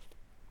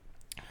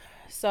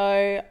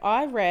 So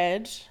I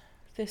read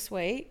this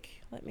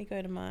week. Let me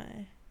go to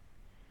my.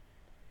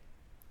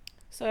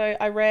 So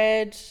I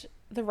read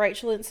The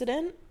Rachel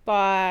Incident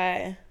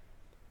by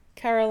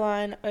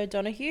Caroline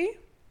O'Donoghue.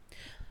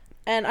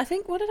 And I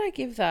think, what did I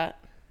give that?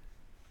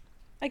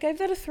 I gave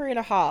that a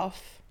 3.5.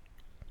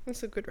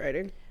 That's a good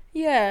rating.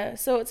 Yeah,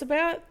 so it's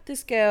about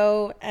this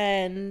girl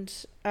and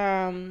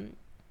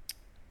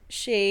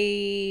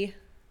she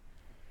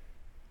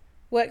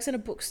works in a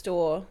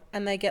bookstore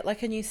and they get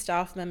like a new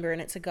staff member and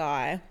it's a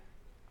guy.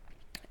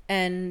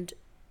 And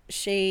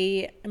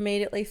she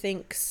immediately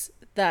thinks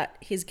that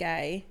he's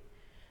gay.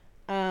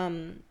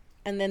 And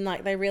then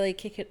like they really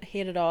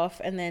hit it off,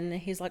 and then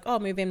he's like, oh,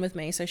 move in with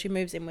me. So she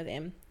moves in with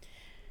him.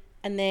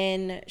 And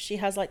then she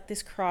has like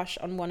this crush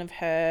on one of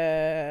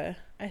her,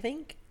 I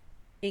think,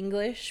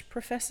 English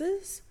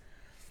professors.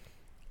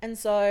 And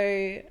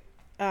so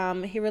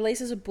he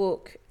releases a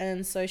book,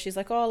 and so she's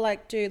like, oh,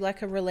 like do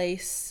like a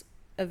release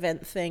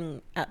event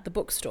thing at the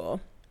bookstore.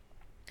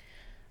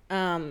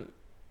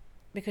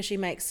 Because she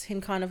makes him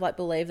kind of like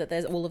believe that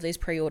there's all of these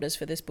pre-orders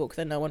for this book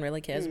that no one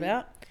really cares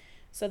about.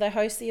 So they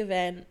host the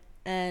event,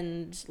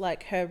 and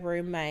like her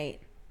roommate,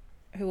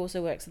 who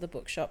also works at the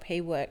bookshop,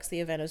 he works the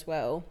event as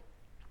well.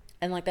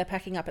 And like they're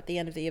packing up at the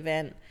end of the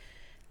event,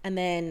 and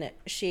then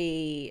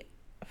she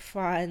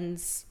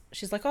finds,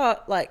 she's like, oh,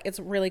 like it's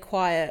really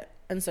quiet.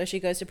 And so she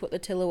goes to put the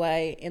till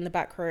away in the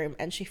back room,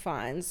 and she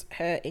finds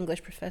her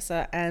English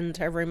professor and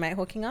her roommate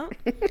hooking up.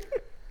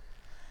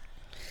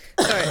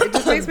 Sorry, it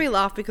just makes me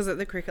laugh because at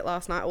the cricket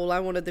last night, all I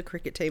wanted the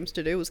cricket teams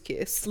to do was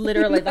kiss.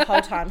 Literally the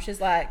whole time.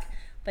 She's like,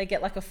 they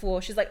get like a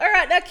 4. She's like, all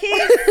right, now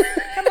kiss.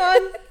 Come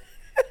on.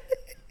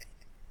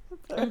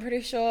 I'm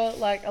pretty sure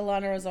like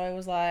Alana Rozoe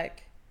was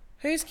like,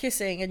 who's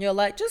kissing? And you're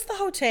like, just the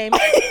whole team.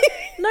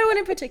 No one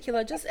in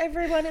particular, just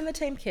everyone in the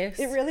team kiss.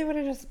 It really would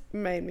have just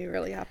made me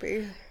really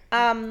happy.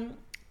 And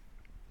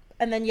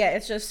then yeah,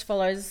 it just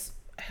follows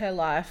her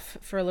life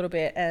for a little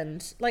bit,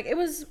 and like it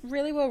was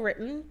really well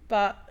written,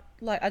 but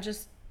like I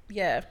just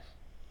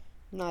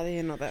Neither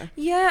here nor there.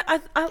 Yeah,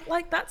 I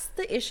like that's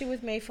the issue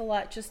with me for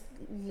like just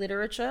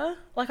literature.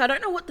 Like I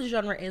don't know what the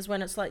genre is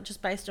when it's like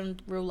just based on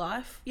real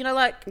life. You know,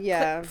 like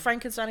Yeah.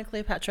 Frankenstein and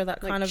Cleopatra,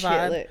 that Like kind of chick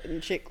vibe. lit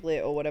and chick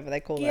lit or whatever they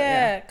call it.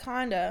 Yeah,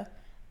 kinda.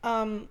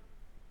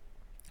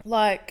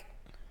 Like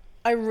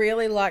I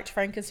really liked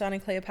Frankenstein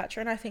and Cleopatra,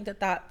 and I think that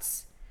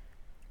that's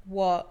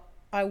what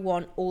I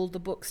want all the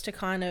books to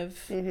kind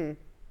of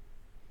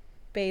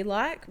be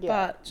like. Yeah.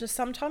 But just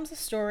sometimes the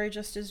story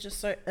just is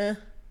just so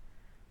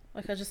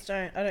like I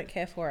don't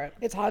care for it.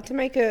 It's hard to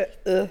make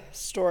a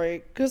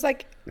story because,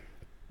 like,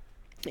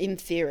 in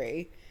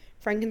theory,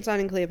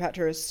 Frankenstein and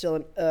Cleopatra is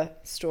still an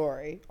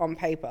story on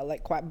paper,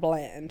 like quite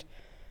bland.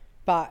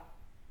 But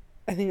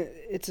I think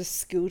it's a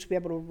skill to be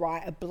able to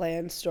write a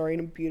bland story in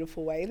a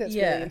beautiful way that's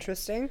really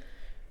interesting.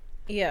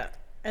 Yeah.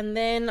 And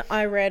then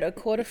I read A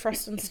Court of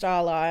Frost and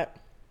Starlight,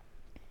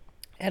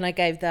 and I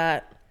gave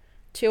that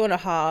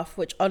 2.5,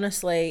 which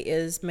honestly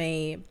is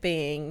me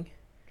being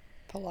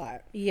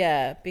Polite.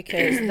 Yeah,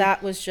 because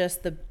that was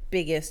just the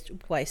biggest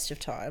waste of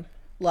time.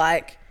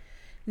 Like,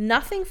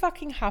 nothing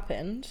fucking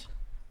happened.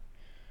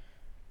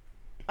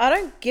 I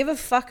don't give a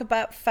fuck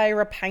about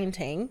Feyre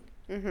painting.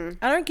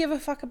 I don't give a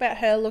fuck about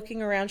her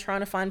looking around trying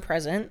to find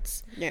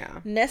presents.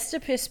 Yeah. Nesta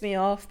pissed me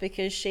off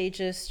because she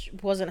just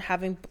wasn't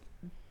having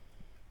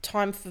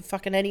time for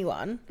fucking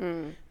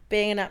anyone.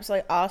 Being an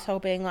absolute asshole,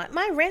 being like,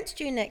 my rent's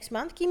due next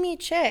month, give me a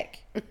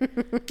check.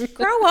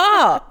 Grow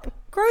up.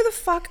 Grow the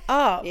fuck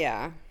up.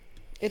 Yeah.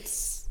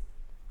 It's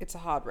a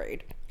hard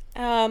read.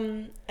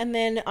 And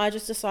then I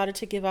just decided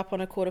to give up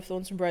on A Court of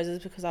Thorns and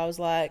Roses because I was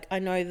like, I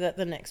know that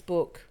the next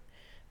book,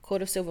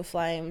 Court of Silver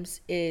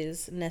Flames,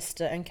 is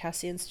Nesta and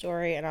Cassian's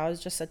story, and I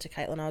was just said to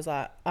Caitlin, I was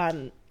like,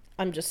 I'm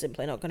just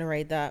simply not going to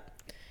read that.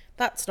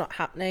 That's not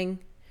happening.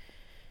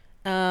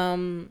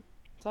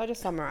 So I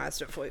just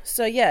summarised it for you.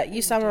 So yeah,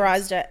 you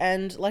summarised it,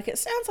 and like it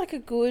sounds like a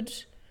good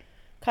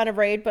kind of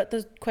read, but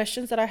the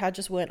questions that I had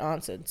just weren't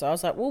answered. So I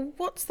was like, well,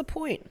 what's the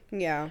point?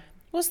 Yeah.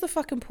 What's the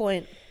fucking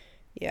point?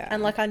 Yeah.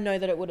 And like I know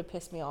that it would have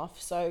pissed me off.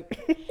 So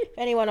if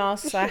anyone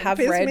asks, I have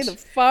Pissed read. me the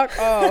fuck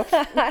off.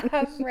 I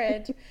have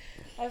read.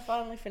 I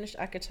finally finished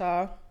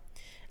ACOTAR.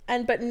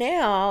 But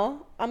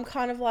now I'm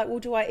kind of like, well,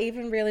 do I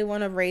even really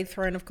want to read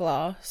Throne of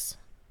Glass?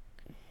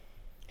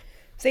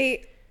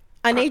 See,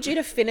 I need you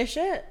to finish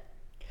it,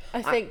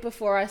 I think,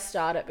 before I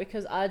start it,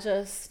 because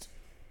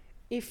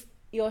if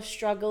you're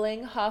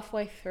struggling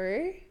halfway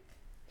through.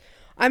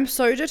 I'm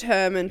so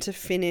determined to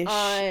finish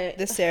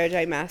the Sarah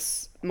J.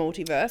 Maas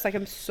multiverse. Like,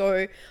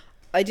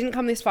 I didn't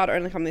come this far to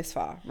only come this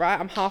far, right?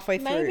 I'm halfway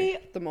through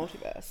the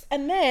multiverse.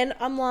 And then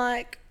I'm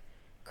like,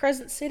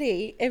 Crescent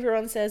City,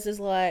 everyone says is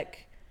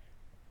like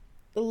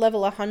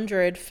level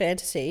 100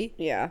 fantasy.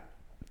 Yeah.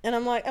 And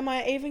I'm like, am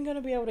I even going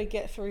to be able to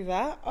get through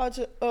that?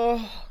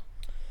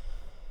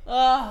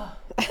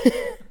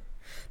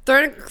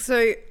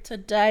 So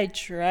Today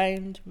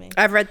drained me.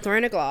 I've read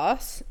Throne of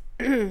Glass.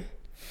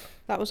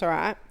 That was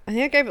alright. I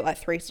think I gave it like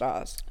 3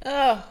 stars.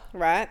 Oh,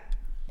 Right?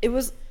 It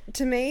was,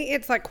 to me,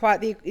 it's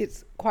quite the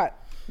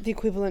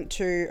equivalent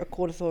to A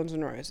Court of Thorns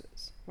and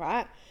Roses,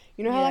 right?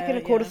 You know how like in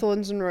A Court of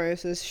Thorns and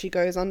Roses, she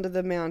goes under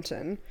the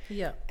mountain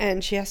yeah.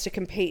 and she has to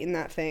compete in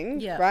that thing,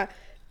 Yeah. right?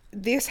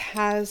 This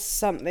has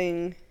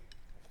something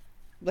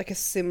like a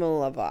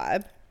similar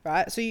vibe,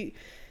 right?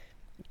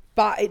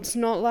 But it's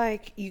not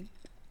like you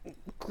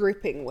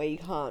gripping where you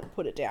can't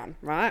put it down,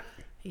 right?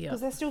 Yeah.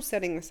 Because they're still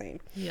setting the scene.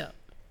 Yeah.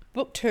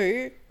 Book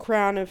 2,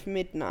 Crown of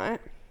Midnight.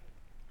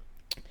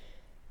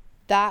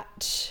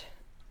 That,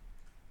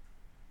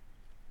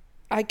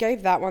 I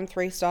gave that one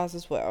 3 stars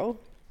as well.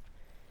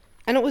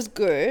 And it was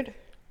good.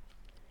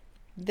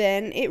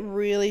 Then it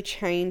really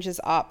changes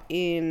up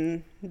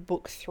in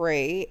book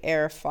 3,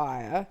 Air of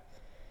Fire.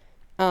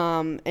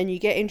 And you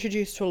get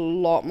introduced to a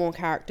lot more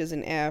characters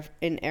in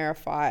Air of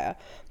Fire.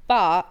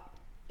 But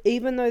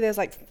even though there's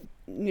like,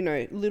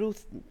 little,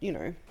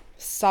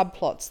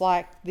 subplots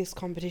like this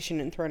competition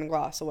in Throne of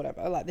Glass or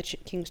whatever, like the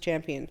King's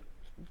Champion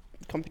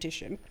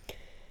competition,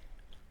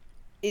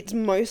 it's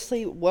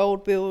mostly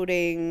world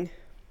building,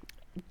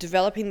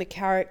 developing the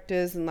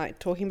characters and like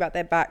talking about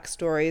their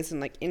backstories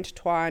and like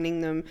intertwining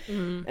them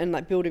and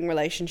like building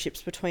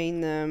relationships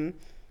between them.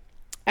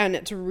 And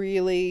it's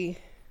really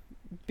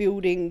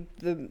building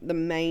the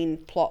main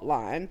plot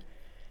line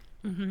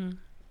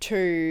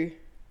to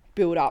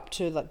build up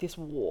to like this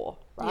war,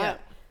 right? Yeah.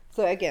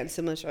 So again,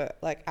 similar to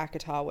like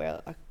ACOTAR,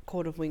 where A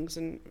Court of Wings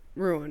and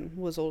Ruin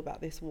was all about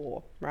this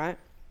war, right?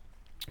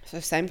 So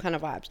same kind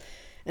of vibes.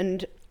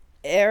 And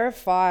Air of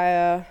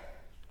Fire,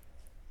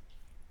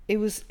 I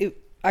was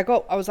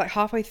like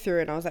halfway through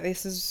and I was like,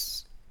 this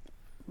is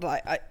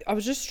like, I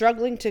was just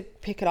struggling to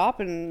pick it up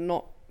and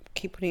not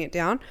keep putting it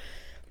down.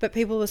 But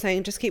people were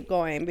saying, just keep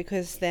going,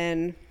 because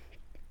then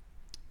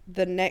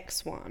the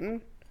next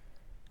one,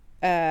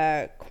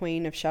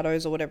 Queen of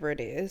Shadows or whatever it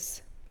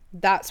is,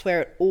 that's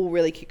where it all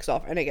really kicks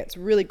off and it gets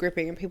really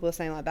gripping, and people are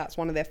saying like that's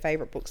one of their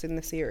favourite books in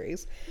the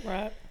series.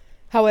 Right.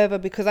 However,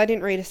 because I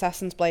didn't read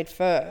Assassin's Blade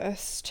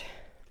first,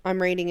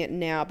 I'm reading it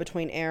now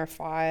between Air of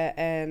Fire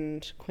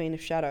and Queen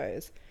of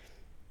Shadows.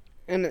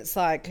 And it's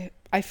like,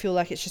 I feel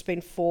like it's just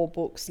been 4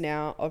 books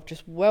now of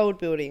just world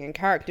building and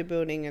character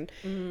building,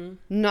 and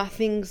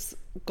nothing's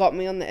got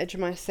me on the edge of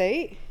my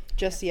seat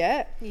just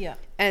yet. Yeah.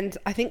 And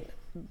I think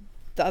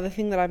the other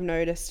thing that I've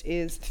noticed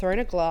is Throne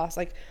of Glass,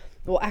 like,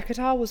 well,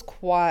 Akatar was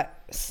quite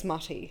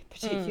smutty,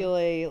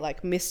 particularly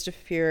like Mr.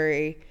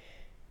 Fury.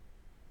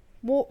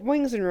 Well,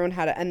 Wings and Ruin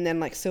had it, and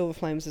then like Silver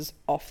Flames is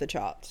off the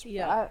charts.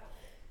 Yeah. Right?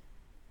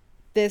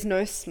 There's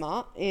no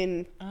smut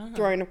in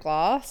Throne of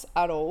Glass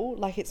at all.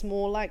 Like, it's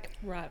more like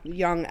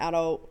young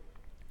adult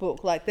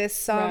book. Like, there's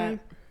some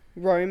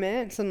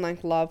romance and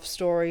like love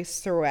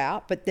stories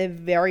throughout, but they're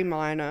very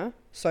minor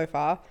so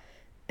far,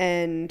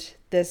 and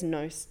there's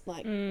no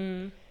like.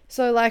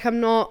 So like, I'm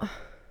not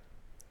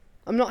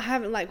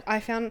having, like, I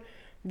found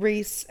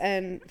Reese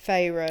and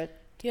Feyre.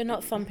 You're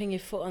not thumping your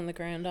foot on the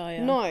ground, are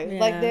you? No,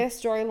 like, their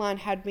storyline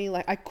had me,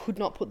 like, I could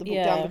not put the book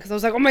down because I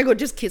was like, oh my God,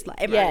 just kiss,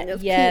 like, everyone.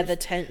 Yeah, the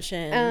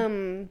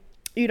tension.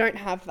 You don't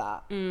have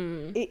that.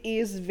 It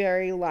is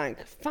very,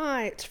 like,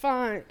 fight,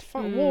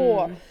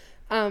 war,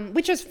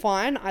 which is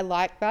fine. I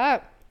like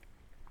that.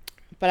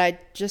 But I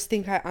just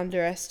think I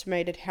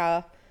underestimated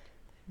how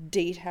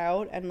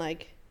detailed, and,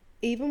 like,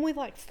 even with,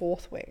 like,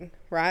 Fourth Wing,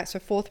 right? So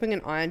Fourth Wing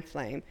and Iron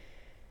Flame,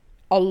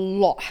 a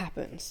lot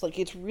happens. Like,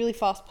 it's really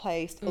fast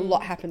paced. A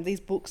lot happens. These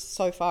books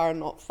so far are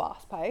not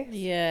fast paced.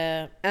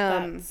 Yeah.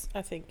 That's,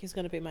 I think, is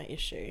going to be my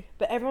issue.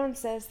 But everyone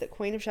says that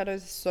Queen of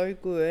Shadows is so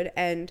good,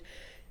 and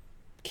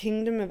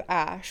Kingdom of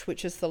Ash,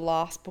 which is the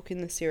last book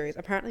in the series,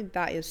 apparently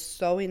that is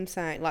so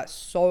insane, like,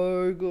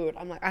 so good.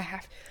 I'm like,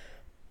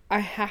 I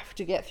have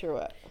to get through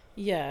it.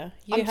 Yeah,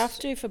 you have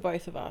to for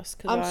both of us.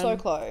 Cause I'm so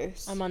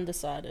close. I'm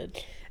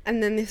undecided.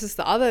 And then this is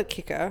the other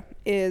kicker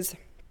is,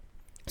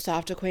 so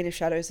after Queen of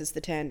Shadows is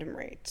the tandem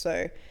read.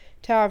 So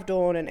Tower of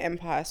Dawn and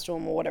Empire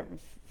Storm, or whatever the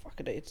fuck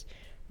it is,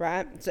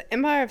 right? So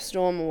Empire of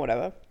Storm or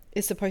whatever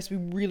is supposed to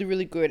be really,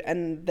 really good,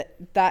 and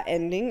that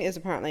ending is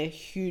apparently a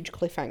huge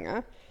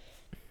cliffhanger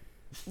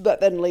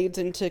that then leads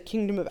into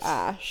Kingdom of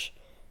Ash.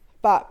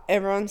 But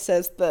everyone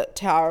says that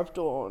Tower of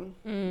Dawn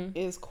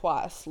is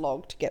quite a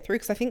slog to get through,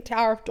 because I think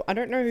Tower of Dawn, I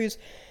don't know whose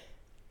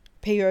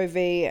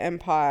POV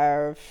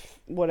Empire of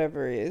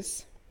whatever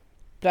is,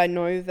 but I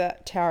know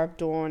that Tower of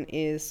Dawn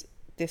is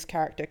this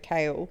character,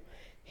 Kale,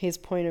 his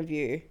point of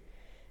view.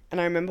 And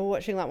I remember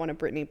watching like one of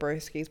Brittany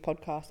Broski's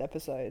podcast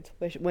episodes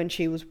when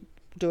she was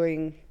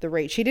doing the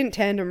read. She didn't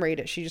tandem read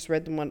it. She just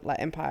read them one, like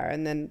Empire,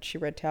 and then she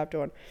read Tower of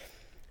Dawn.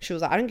 She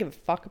was like, I don't give a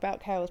fuck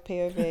about Kale's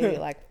POV.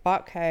 Like,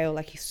 fuck Kale.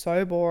 Like, he's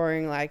so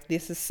boring. Like,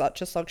 this is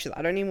such a slog. She's like,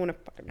 I don't even want to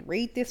fucking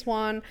read this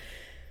one.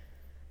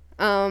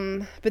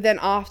 But then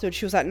afterwards,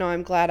 she was like, no,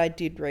 I'm glad I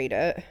did read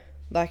it.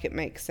 Like, it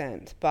makes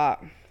sense.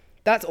 But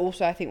that's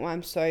also, I think, why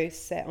I'm so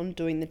set on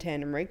doing the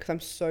tandem read, because I'm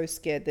so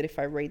scared that if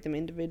I read them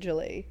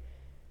individually,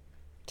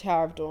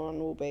 Tower of Dawn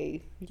will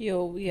be...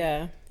 You'll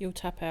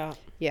tap out.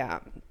 Yeah.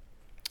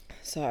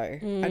 So,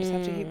 I just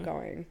have to keep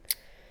going.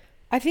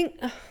 I think...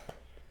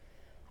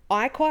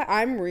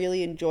 I'm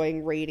really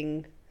enjoying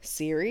reading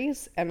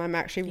series, and I'm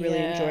actually really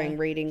enjoying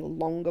reading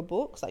longer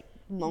books, like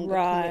longer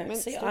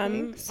commitments. See,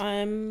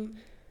 I'm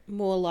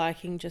more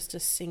liking just a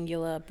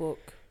singular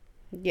book.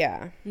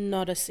 Yeah.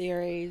 Not a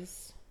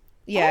series.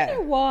 Yeah. I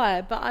don't know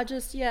why, but I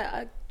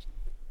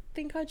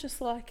think I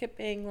just like it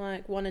being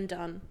like one and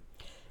done.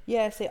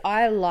 Yeah, see,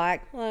 I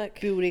like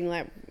building.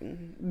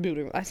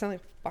 I sound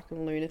like a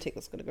fucking lunatic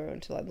that's gonna go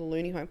into like the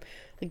loony home.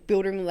 Like,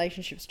 building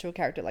relationships to a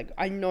character. Like,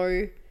 I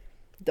know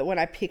that when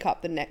I pick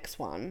up the next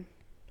one,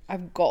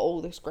 I've got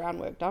all this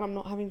groundwork done. I'm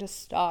not having to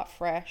start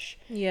fresh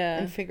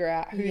and figure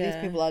out who these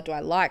people are. Do I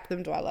like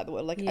them? Do I like the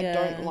word? Like, I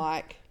don't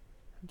like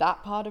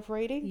that part of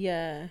reading.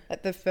 Yeah.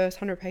 Like the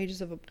first 100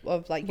 pages of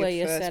like where your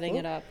you're first setting book.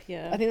 it up.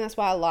 Yeah. I think that's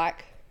why I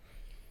like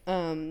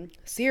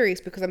series,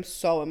 because I'm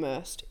so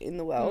immersed in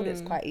the world.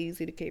 It's quite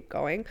easy to keep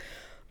going.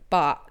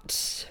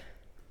 But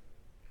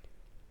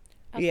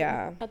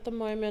at the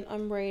moment,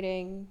 I'm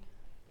reading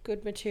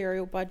Good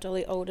Material by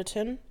Dolly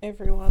Alderton.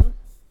 Everyone.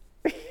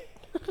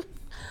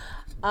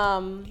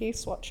 Can you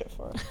swatch it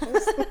for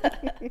us?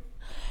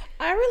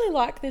 I really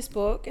like this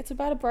book. It's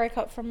about a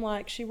breakup from,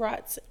 like, she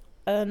writes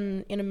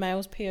in a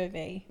male's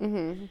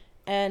POV,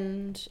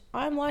 and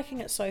I'm liking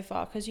it so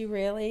far, because you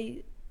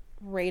rarely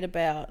read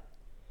about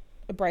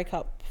a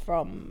breakup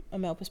from a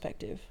male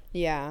perspective.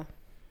 Yeah.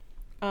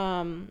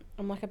 I'm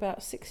like about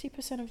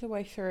 60% of the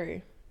way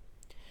through,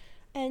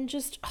 and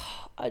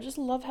I just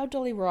love how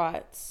Dolly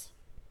writes.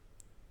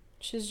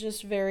 She's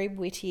just very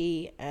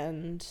witty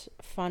and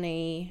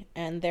funny,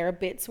 and there are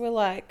bits where,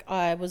 like,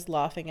 I was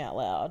laughing out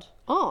loud.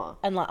 Oh.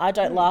 And, like, I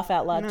don't laugh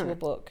out loud to a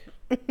book.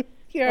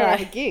 You don't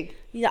have a gig.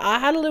 Yeah, I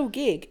had a little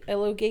gig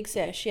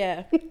sesh,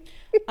 yeah.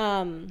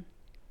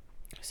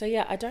 So,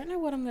 yeah, I don't know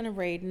what I'm going to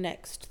read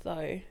next,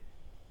 though.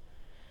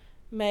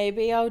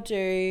 Maybe I'll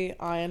do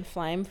Iron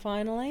Flame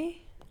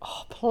finally.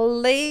 Oh,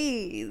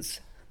 please.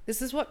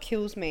 This is what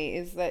kills me,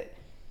 is that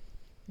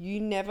You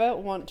never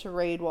want to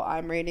read what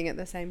I'm reading at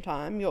the same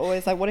time. You're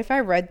always like, what if I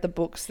read the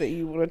books that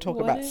you want to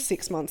talk about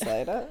 6 months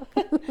later?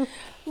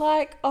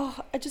 Like,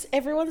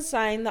 everyone's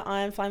saying that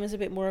Iron Flame is a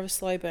bit more of a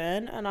slow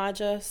burn, and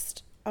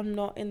I'm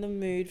not in the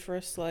mood for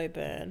a slow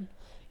burn.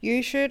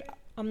 You should.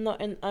 I'm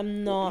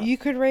not. You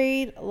could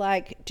read,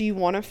 like, do you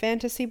want a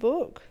fantasy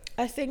book?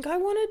 I think I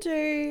want to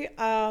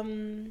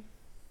do,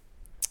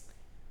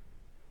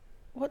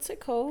 what's it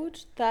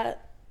called?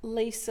 That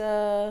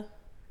Lisa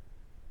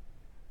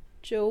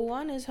Jewel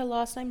one. Is her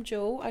last name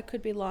Jewel? I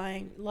could be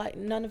lying. Like,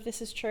 none of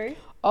this is true.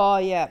 Oh,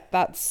 yeah.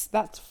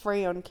 That's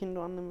free on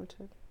Kindle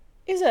Unlimited.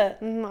 Is it?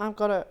 I've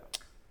got it.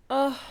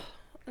 Oh,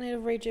 I need to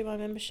redo my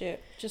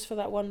membership just for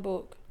that one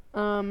book.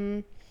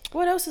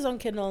 What else is on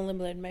Kindle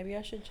Unlimited? Maybe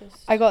I should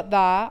just... I got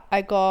that.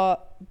 I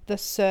got the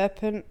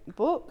Serpent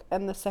book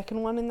and the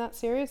second one in that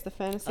series, the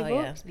fantasy book.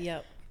 Oh, yeah.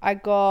 Yep. I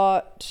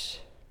got...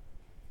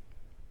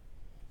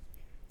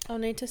 I'll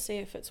need to see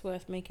if it's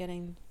worth me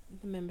getting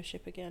the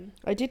membership again.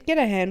 I did get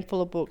a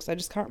handful of books. I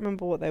just can't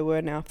remember what they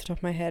were now off the top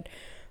of my head.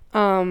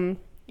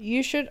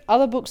 You should...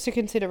 Other books to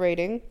consider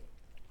reading.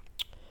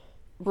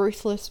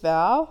 Ruthless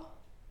Vow.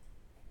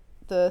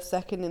 The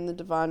second in the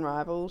Divine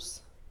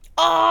Rivals.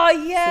 Oh,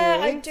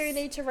 yeah. Series. I do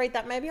need to read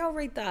that. Maybe I'll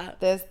read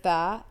that. There's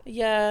that.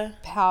 Yeah.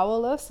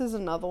 Powerless is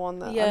another one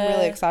that I'm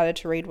really excited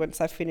to read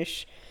once I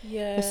finish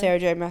the Sarah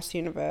J. Maas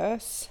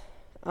universe.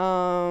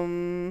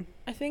 I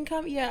think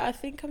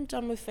I'm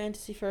done with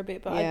fantasy for a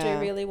bit, but I do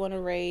really want to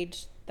read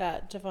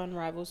that Divine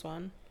Rivals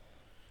one.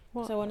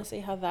 Because I want to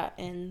see how that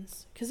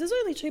ends. Because there's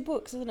only 2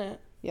 books, isn't it?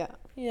 Yeah.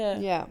 Yeah.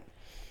 Yeah.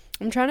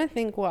 I'm trying to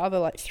think what other,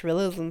 like,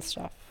 thrillers and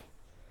stuff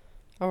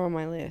are on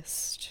my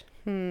list.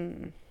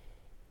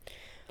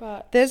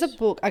 But there's a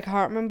book, I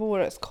can't remember what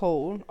it's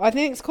called. I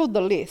think it's called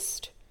The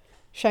List.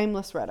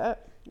 Shameless read it,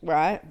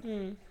 right?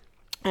 And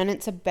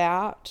it's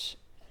about...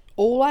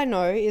 All I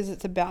know is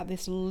it's about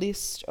this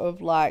list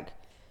of, like...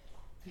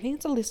 I think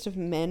it's a list of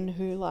men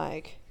who,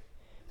 like,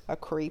 are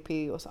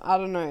creepy or something. I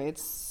don't know.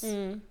 It's...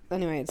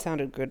 Anyway, it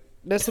sounded good.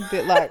 That's a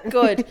bit like...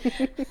 Good.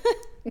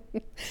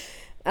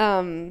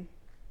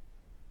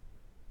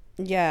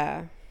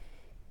 Yeah.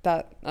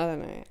 That... I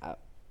don't know.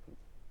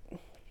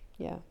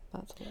 Yeah,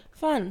 that's it.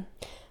 Fun.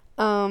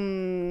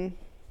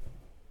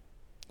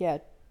 Yeah,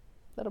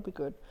 that'll be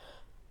good.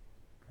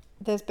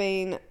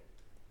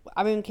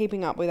 I've been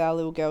keeping up with our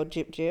little girl,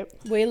 Jip Jip.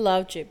 We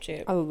love Jip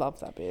Jip. I love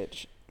that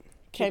bitch.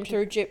 Came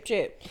through Jip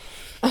Jip.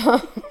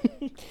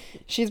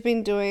 She's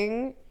been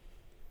doing,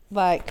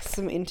 like,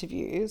 some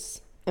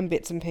interviews and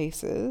bits and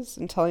pieces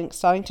and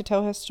starting to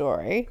tell her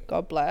story.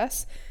 God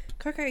bless.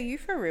 Coco, are you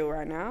for real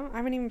right now? I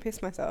haven't even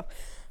pissed myself.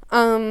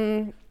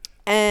 And...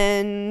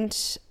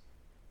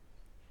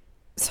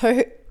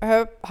 So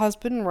her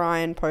husband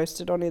Ryan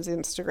posted on his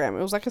Instagram.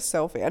 It was like a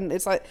selfie, and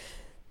it's like,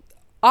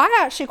 I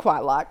actually quite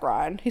like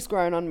Ryan. He's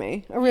grown on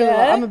me.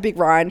 I'm a big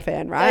Ryan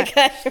fan, right?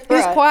 Okay, he's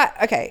quite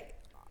okay.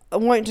 I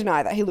won't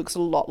deny that he looks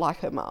a lot like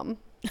her mum,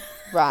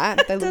 right?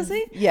 Does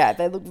he? Yeah,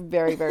 they look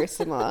very, very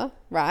similar,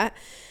 right?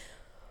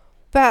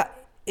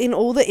 But in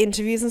all the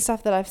interviews and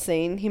stuff that I've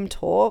seen him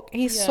talk,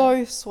 he's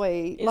so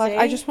sweet. Is like he?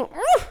 I just want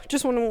to.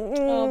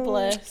 Oh,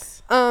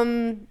 bless.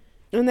 And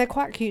they're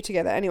quite cute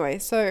together. Anyway,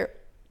 so.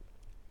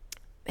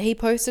 He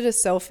posted a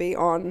selfie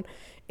on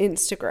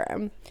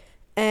Instagram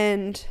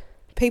and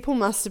people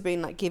must have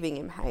been, like, giving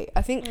him hate.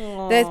 I think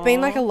there's been,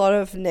 like, a lot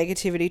of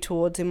negativity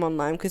towards him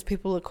online because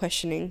people are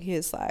questioning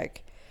his,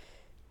 like,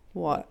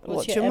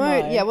 what's your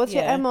MO? Yeah, what's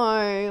your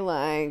MO?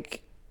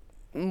 Like,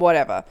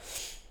 whatever.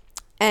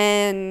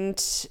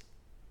 And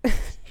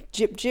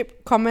Jip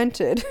Jip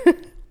commented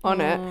on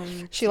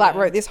it. She, like,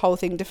 wrote this whole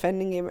thing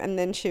defending him, and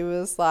then she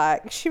was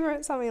like, she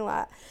wrote something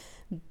like,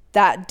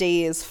 that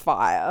D is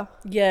fire.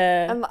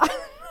 Yeah. And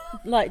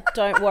like,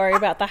 don't worry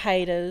about the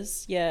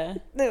haters. Yeah.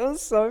 It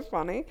was so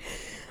funny.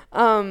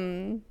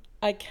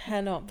 I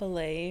cannot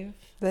believe.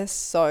 They're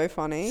so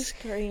funny.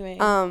 Screaming.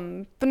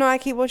 But no, I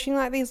keep watching,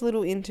 like, these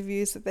little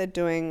interviews that they're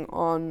doing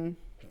on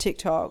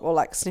TikTok or,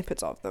 like,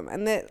 snippets of them,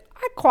 and I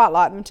quite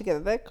like them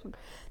together.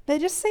 They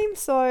just seem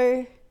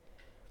so...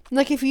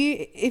 Like, if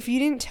you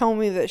didn't tell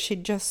me that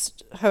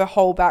her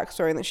whole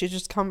backstory and that she'd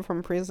just come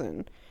from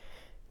prison...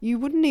 You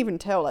wouldn't even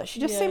tell. Like, she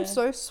just seems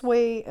so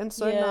sweet and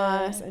so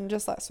nice and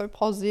just, like, so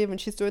positive. And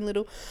she's doing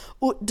little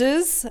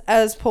uttas,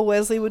 as Paul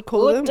Wesley would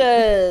call them.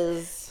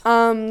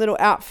 Little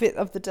outfit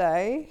of the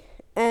day.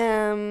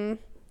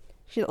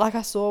 She, like,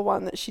 I saw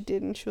one that she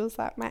did and she was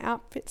like, my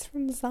outfit's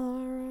from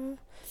Zara.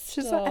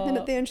 She's like, and then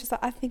at the end she's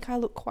like, I think I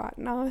look quite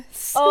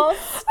nice. Oh,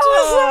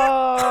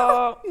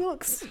 stop. You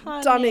look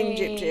stunning,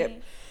 Jip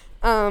Jip.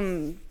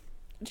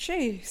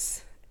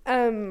 Jeez.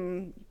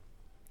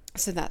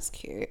 So that's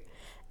cute.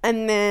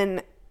 And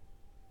then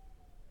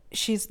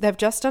they've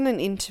just done an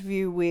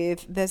interview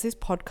with, there's this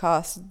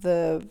podcast,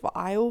 the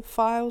Vile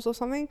Files or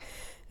something.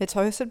 It's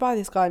hosted by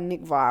this guy,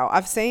 Nick Vile.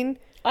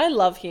 I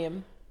love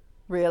him.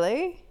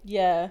 Really?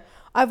 Yeah.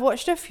 I've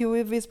watched a few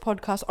of his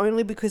podcasts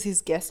only because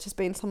his guest has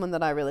been someone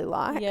that I really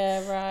like.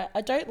 Yeah, right. I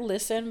don't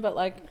listen, but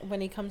like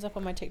when he comes up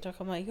on my TikTok,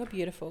 I'm like, you're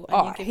beautiful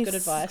and you give he's good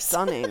advice.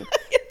 Stunning.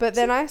 But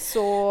then I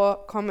saw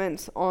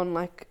comments on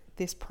like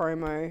this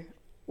promo.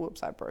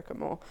 Whoops, I broke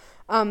them all.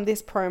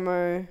 This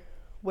promo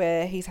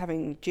where he's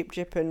having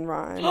Jip and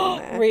Ryan on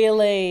there.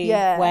 Really?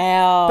 Yeah.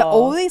 Wow. But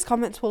all these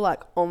comments were like,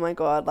 oh my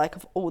God, like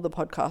of all the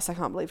podcasts, I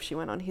can't believe she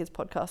went on his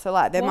podcast. So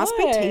like, there must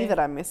be tea that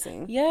I'm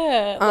missing.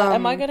 Yeah. Like,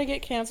 am I going to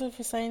get cancelled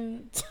for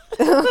saying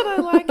that I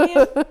like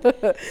him?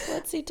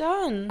 What's he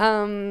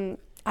done?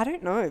 I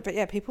don't know. But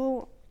yeah,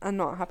 people are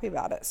not happy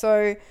about it.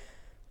 So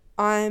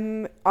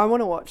I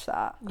want to watch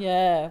that.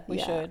 Yeah, we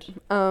should.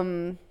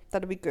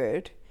 That'll be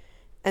good.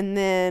 And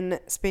then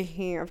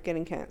speaking of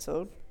getting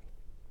cancelled,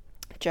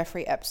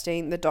 Jeffrey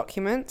Epstein, the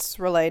documents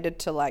related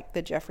to like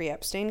the Jeffrey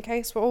Epstein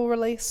case were all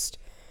released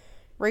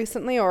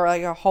recently, or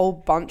like a whole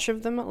bunch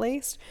of them at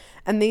least.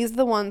 And these are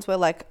the ones where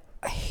like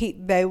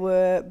they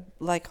were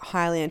like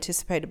highly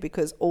anticipated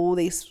because all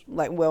these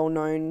like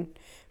well-known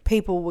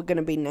people were going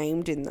to be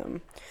named in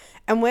them.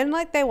 And when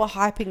like they were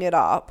hyping it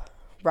up,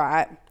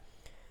 right,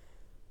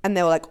 and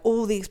they were like,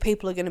 all these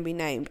people are going to be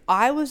named,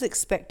 I was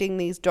expecting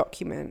these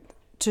documents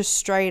to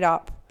straight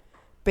up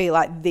be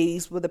like,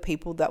 these were the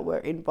people that were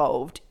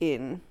involved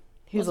in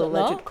his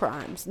alleged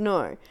crimes.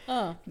 No.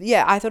 Oh.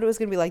 Yeah, I thought it was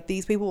going to be like,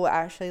 these people were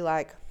actually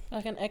like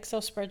an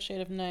Excel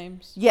spreadsheet of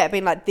names. Yeah,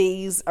 being like,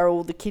 these are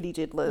all the kitty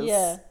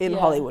diddlers in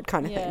Hollywood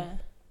kind of thing.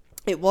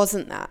 It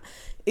wasn't that.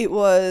 It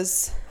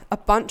was a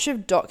bunch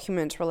of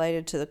documents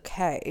related to the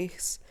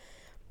case,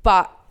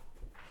 but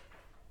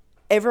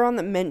everyone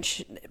that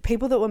mentioned,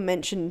 people that were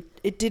mentioned,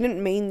 it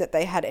didn't mean that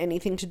they had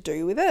anything to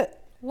do with it.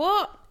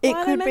 What? It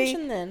Why could they be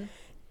mentioned then?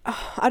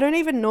 I don't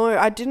even know.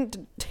 I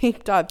didn't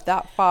deep dive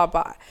that far,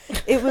 but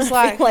it was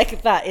I feel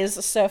like that is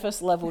a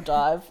surface level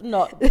dive,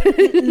 not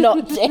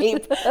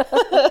deep.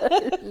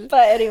 But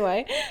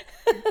anyway,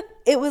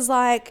 it was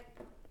like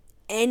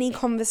any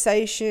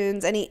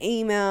conversations, any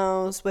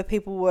emails where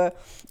people were.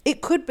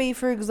 It could be,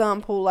 for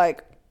example,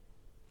 like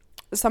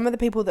some of the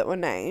people that were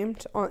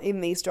named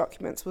in these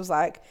documents was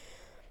like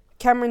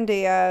Cameron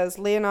Diaz,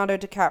 Leonardo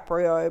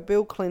DiCaprio,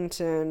 Bill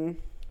Clinton,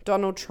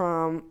 Donald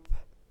Trump,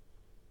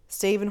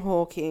 Stephen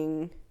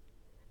Hawking,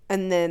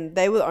 and then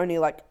they were only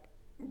like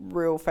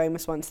real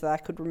famous ones that I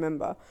could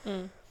remember.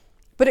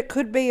 But it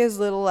could be as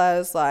little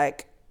as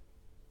like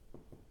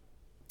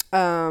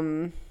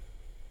Leonardo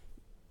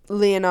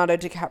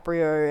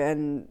DiCaprio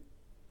and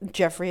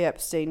Jeffrey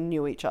Epstein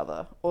knew each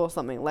other or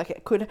something. Like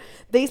it could,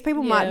 these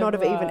people might not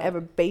have even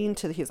ever been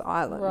to his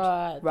island.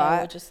 Right.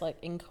 They were just like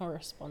in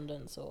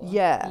correspondence or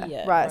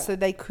right. So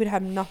they could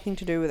have nothing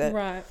to do with it.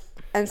 Right.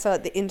 And so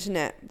like, the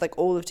internet, like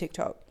all of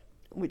TikTok,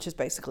 which is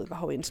basically the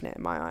whole internet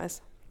in my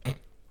eyes,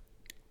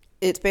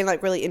 it's been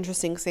like really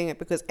interesting seeing it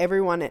because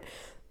everyone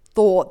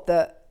thought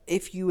that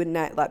if you were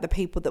like the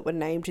people that were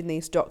named in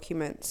these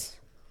documents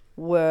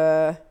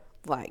were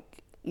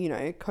like, you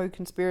know,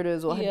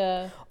 co-conspirators or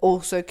had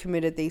also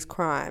committed these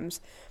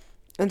crimes.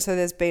 And so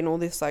there's been all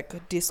this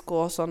like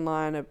discourse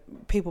online of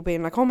people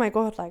being like, oh my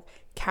God, like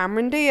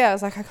Cameron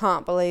Diaz, like I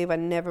can't believe, I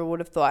never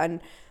would have thought.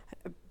 And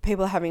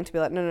people are having to be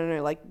like,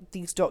 no, like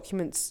these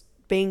documents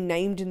being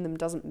named in them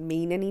doesn't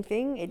mean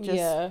anything. It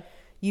just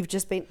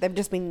they've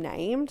just been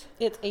named.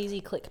 It's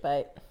easy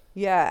clickbait.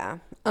 Yeah.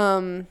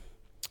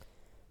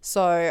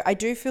 So I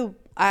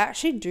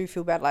actually do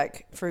feel bad,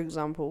 like for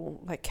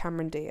example, like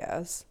Cameron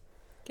Diaz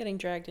getting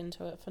dragged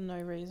into it for no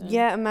reason.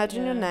 Yeah,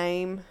 imagine your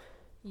name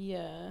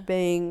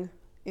being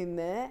in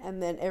there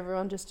and then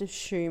everyone just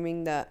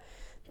assuming that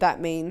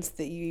means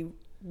that you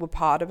were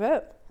part of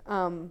it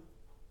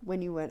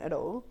when you weren't at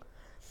all.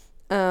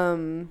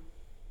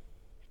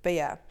 But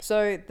yeah,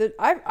 so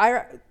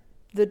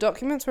the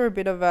documents were a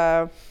bit of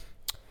a,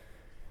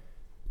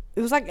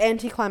 it was like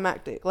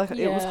anticlimactic. Like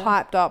it was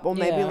hyped up, or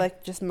maybe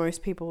like just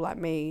most people like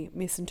me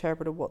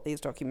misinterpreted what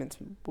these documents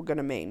were going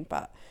to mean.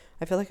 But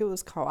I feel like it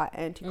was quite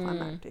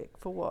anticlimactic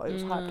for what it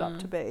was hyped up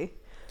to be.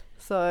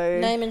 So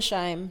name and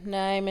shame.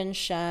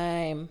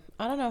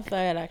 I don't know if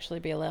they'd actually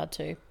be allowed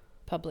to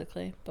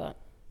publicly, but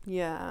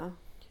yeah.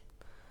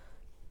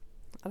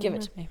 Give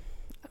it to me.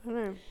 I don't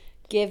know.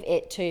 Give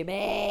it to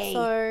me.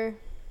 So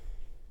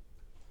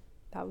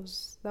that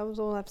was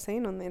all I've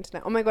seen on the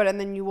internet. Oh my God, and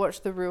then you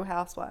watched The Real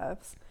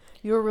Housewives.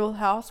 You're a Real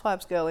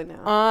Housewives girly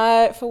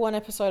now. For one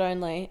episode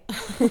only.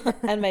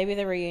 And maybe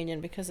the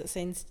reunion because it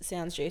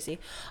sounds juicy.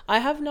 I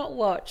have not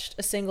watched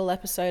a single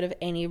episode of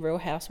any Real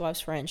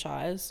Housewives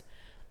franchise.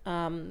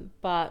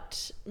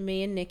 But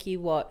me and Nikki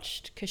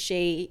watched because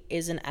she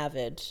is an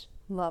avid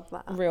love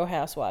that Real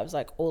Housewives,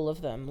 like all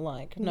of them,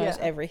 like knows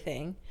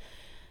everything.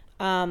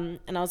 And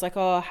I was like,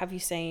 oh, have you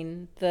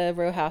seen the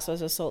Real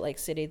Housewives of Salt Lake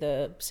City,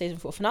 the season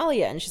 4 finale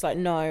yet? And she's like,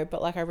 no,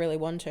 but like I really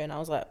want to. And I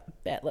was like,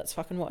 bet, let's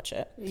fucking watch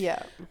it.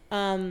 Yeah.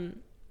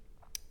 And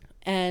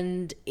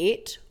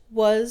it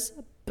was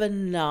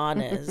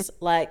bananas.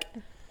 Like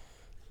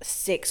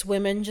 6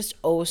 women just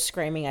all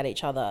screaming at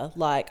each other.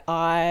 Like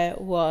I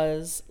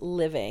was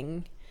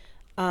living.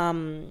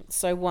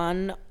 So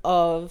one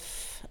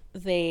of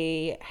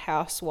the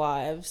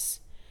housewives,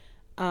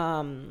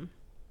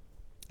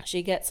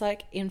 she gets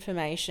like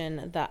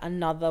information that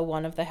another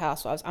one of the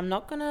housewives, I'm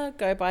not going to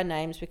go by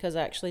names because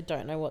I actually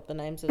don't know what the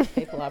names of the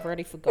people I've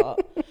already forgot.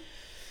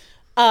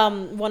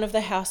 One of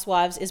the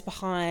housewives is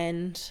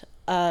behind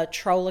a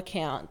troll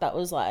account that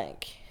was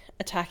like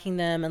attacking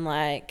them and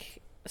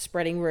like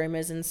spreading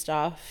rumors and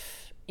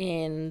stuff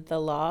in the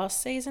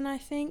last season, I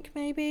think,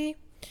 maybe.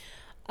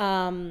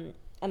 And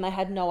they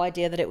had no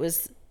idea that it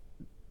was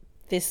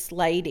this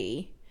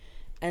lady,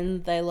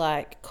 and they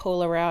like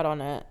call her out on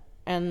it.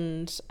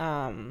 And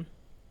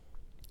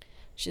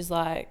she's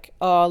like,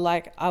 oh,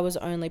 like I was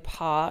only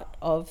part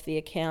of the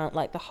account,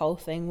 like the whole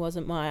thing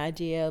wasn't my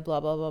idea, blah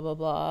blah blah blah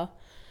blah.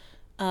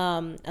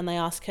 And they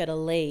ask her to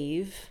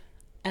leave,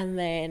 and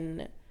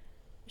then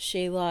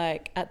she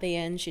like at the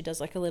end she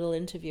does like a little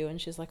interview, and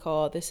she's like,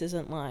 oh, this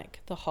isn't like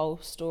the whole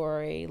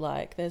story,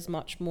 like there's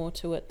much more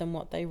to it than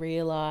what they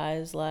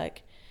realize,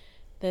 like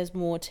there's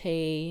more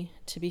tea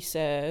to be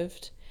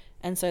served.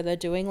 And so they're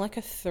doing like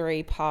a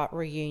 3-part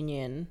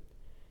reunion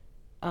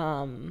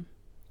to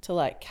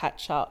like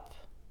catch up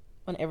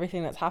on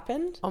everything that's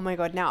happened. Oh my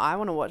God, now I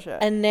want to watch it.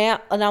 And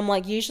I'm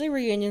like, usually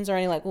reunions are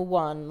only like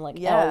one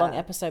like hour-long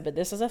episode, but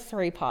this is a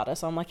 3-parter,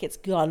 so I'm like, it's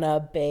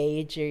gonna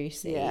be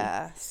juicy.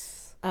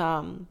 Yes.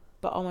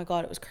 But oh my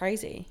God, it was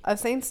crazy. I've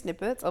seen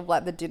snippets of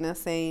like the dinner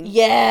scene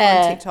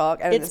on TikTok.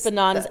 And it's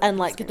bananas, and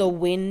like the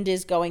wind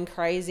is going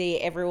crazy.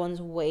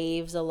 Everyone's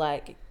weaves are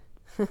like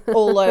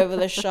all over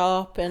the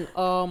shop, and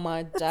oh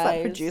my days. It's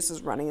like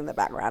producers running in the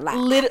background. Like,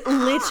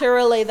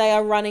 literally, they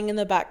are running in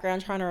the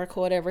background trying to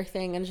record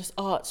everything, and just,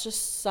 it's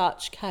just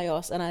such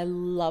chaos, and I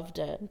loved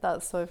it.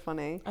 That's so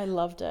funny. I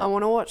loved it. I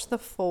want to watch the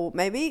full,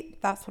 maybe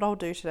that's what I'll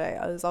do today,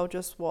 is I'll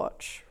just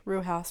watch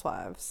Real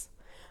Housewives.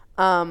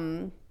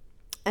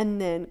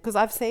 And then, because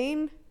I've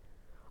seen,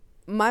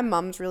 my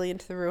mum's really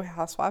into the Real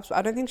Housewives, but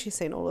I don't think she's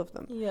seen all of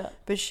them. Yeah.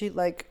 But she,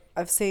 like,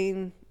 I've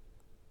seen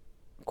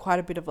quite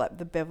a bit of like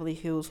the Beverly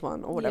Hills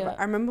one or whatever.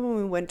 I remember when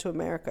we went to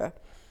America,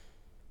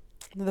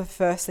 the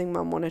first thing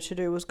Mum wanted to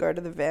do was go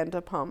to the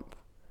Vanderpump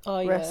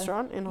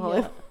restaurant in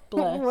Hollywood.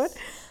 Bless.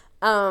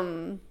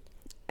 And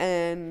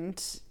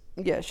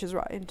yeah, she's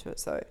right into it.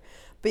 So,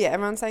 but yeah,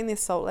 everyone's saying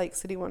this Salt Lake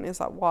City one is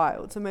like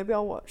wild. So maybe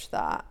I'll watch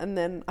that, and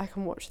then I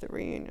can watch the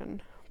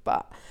reunion.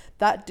 But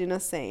that dinner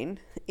scene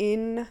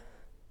in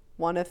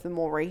one of the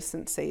more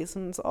recent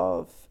seasons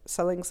of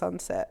Selling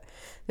Sunset,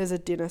 there's a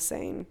dinner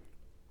scene.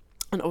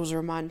 And it was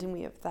reminding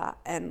me of that.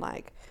 And,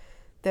 like,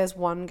 there's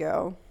one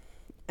girl,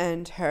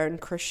 and her and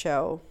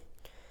Chriselle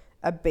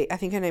I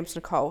think her name's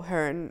Nicole.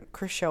 Her and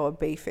Chriselle are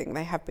beefing.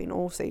 They have been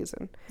all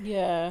season.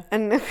 Yeah.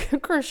 And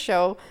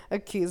Chriselle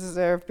accuses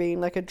her of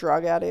being, like, a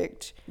drug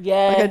addict.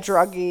 Yeah. Like a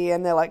druggie.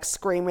 And they're, like,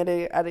 screaming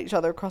at each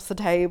other across the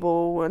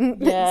table. And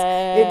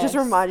it just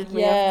reminded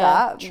me of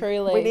that.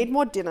 Truly. We need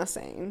more dinner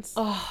scenes.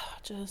 Oh,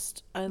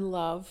 I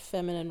love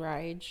feminine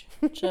rage.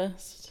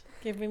 Just...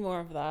 give me more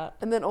of that.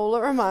 And then all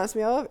it reminds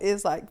me of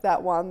is like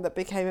that one that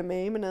became a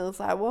meme, and it was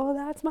like, well,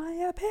 that's my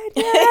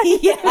opinion.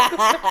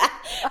 Yeah.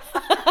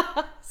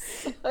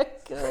 So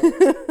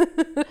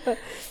good.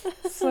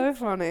 So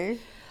funny.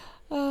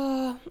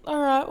 All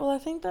right. Well, I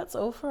think that's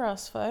all for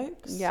us,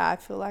 folks. Yeah, I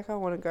feel like I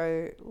want to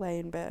go lay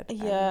in bed.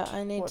 Yeah,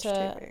 and watch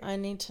TV. I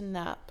need to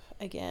nap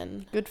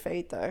again. Good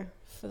feed though.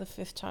 For the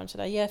 5th time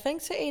today. Yeah,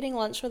 thanks for eating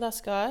lunch with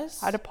us,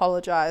 guys. I'd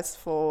apologise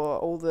for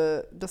all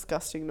the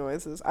disgusting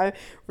noises. I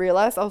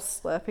realised I was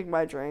slurping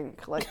my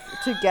drink, like,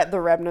 to get the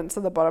remnants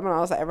at the bottom, and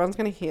I was like, everyone's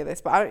going to hear this,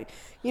 but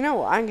you know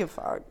what, I don't give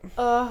a fuck.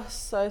 Oh,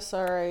 so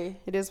sorry.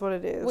 It is what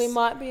it is. We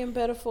might be in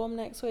better form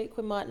next week,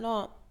 we might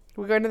not.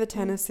 We're going to the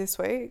tennis this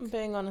week. I'm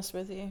being honest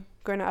with you.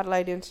 Going to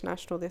Adelaide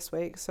International this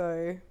week,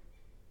 so...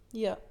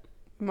 yeah.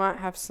 Might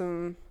have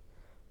some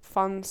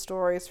fun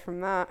stories from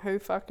that. Who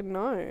fucking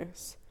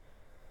knows?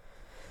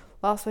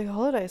 Last week of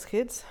holidays,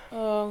 kids.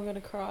 Oh, I'm going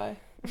to cry.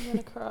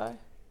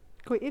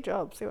 Quit your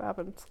job, see what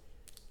happens.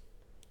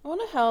 I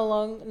wonder how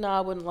long... No,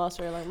 I wouldn't last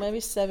very long. Maybe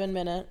 7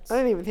 minutes. I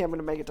don't even think I'm going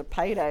to make it to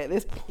payday at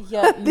this point.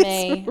 Yeah,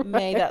 me.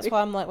 That's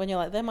why I'm like, when you're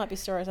like, there might be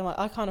stories, I'm like,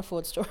 I can't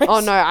afford stories.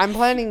 Oh, no, I'm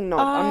planning not...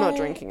 I'm not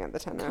drinking at the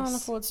tennis. Can't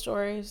afford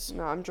stories.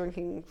 No, I'm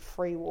drinking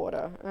free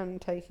water and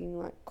taking,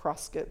 like,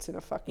 Cruscats in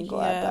a fucking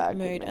glad bag.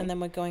 Yeah, mood. And then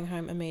we're going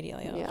home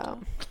immediately after.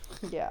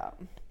 Yeah.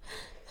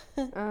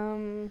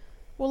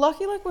 Well,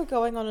 lucky, like, we're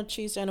going on a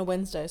Tuesday and a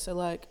Wednesday, so,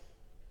 like...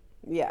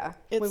 yeah,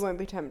 we won't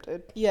be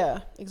tempted.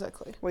 Yeah,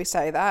 exactly. We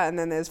say that, and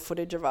then there's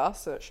footage of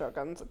us at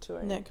Shotguns at 2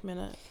 a.m. Next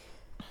minute.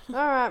 All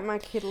right, my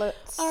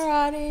kidlets.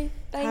 Alrighty,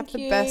 thank you. Have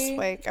the best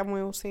week, and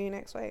we will see you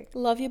next week.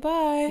 Love you,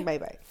 bye.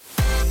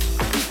 Bye-bye.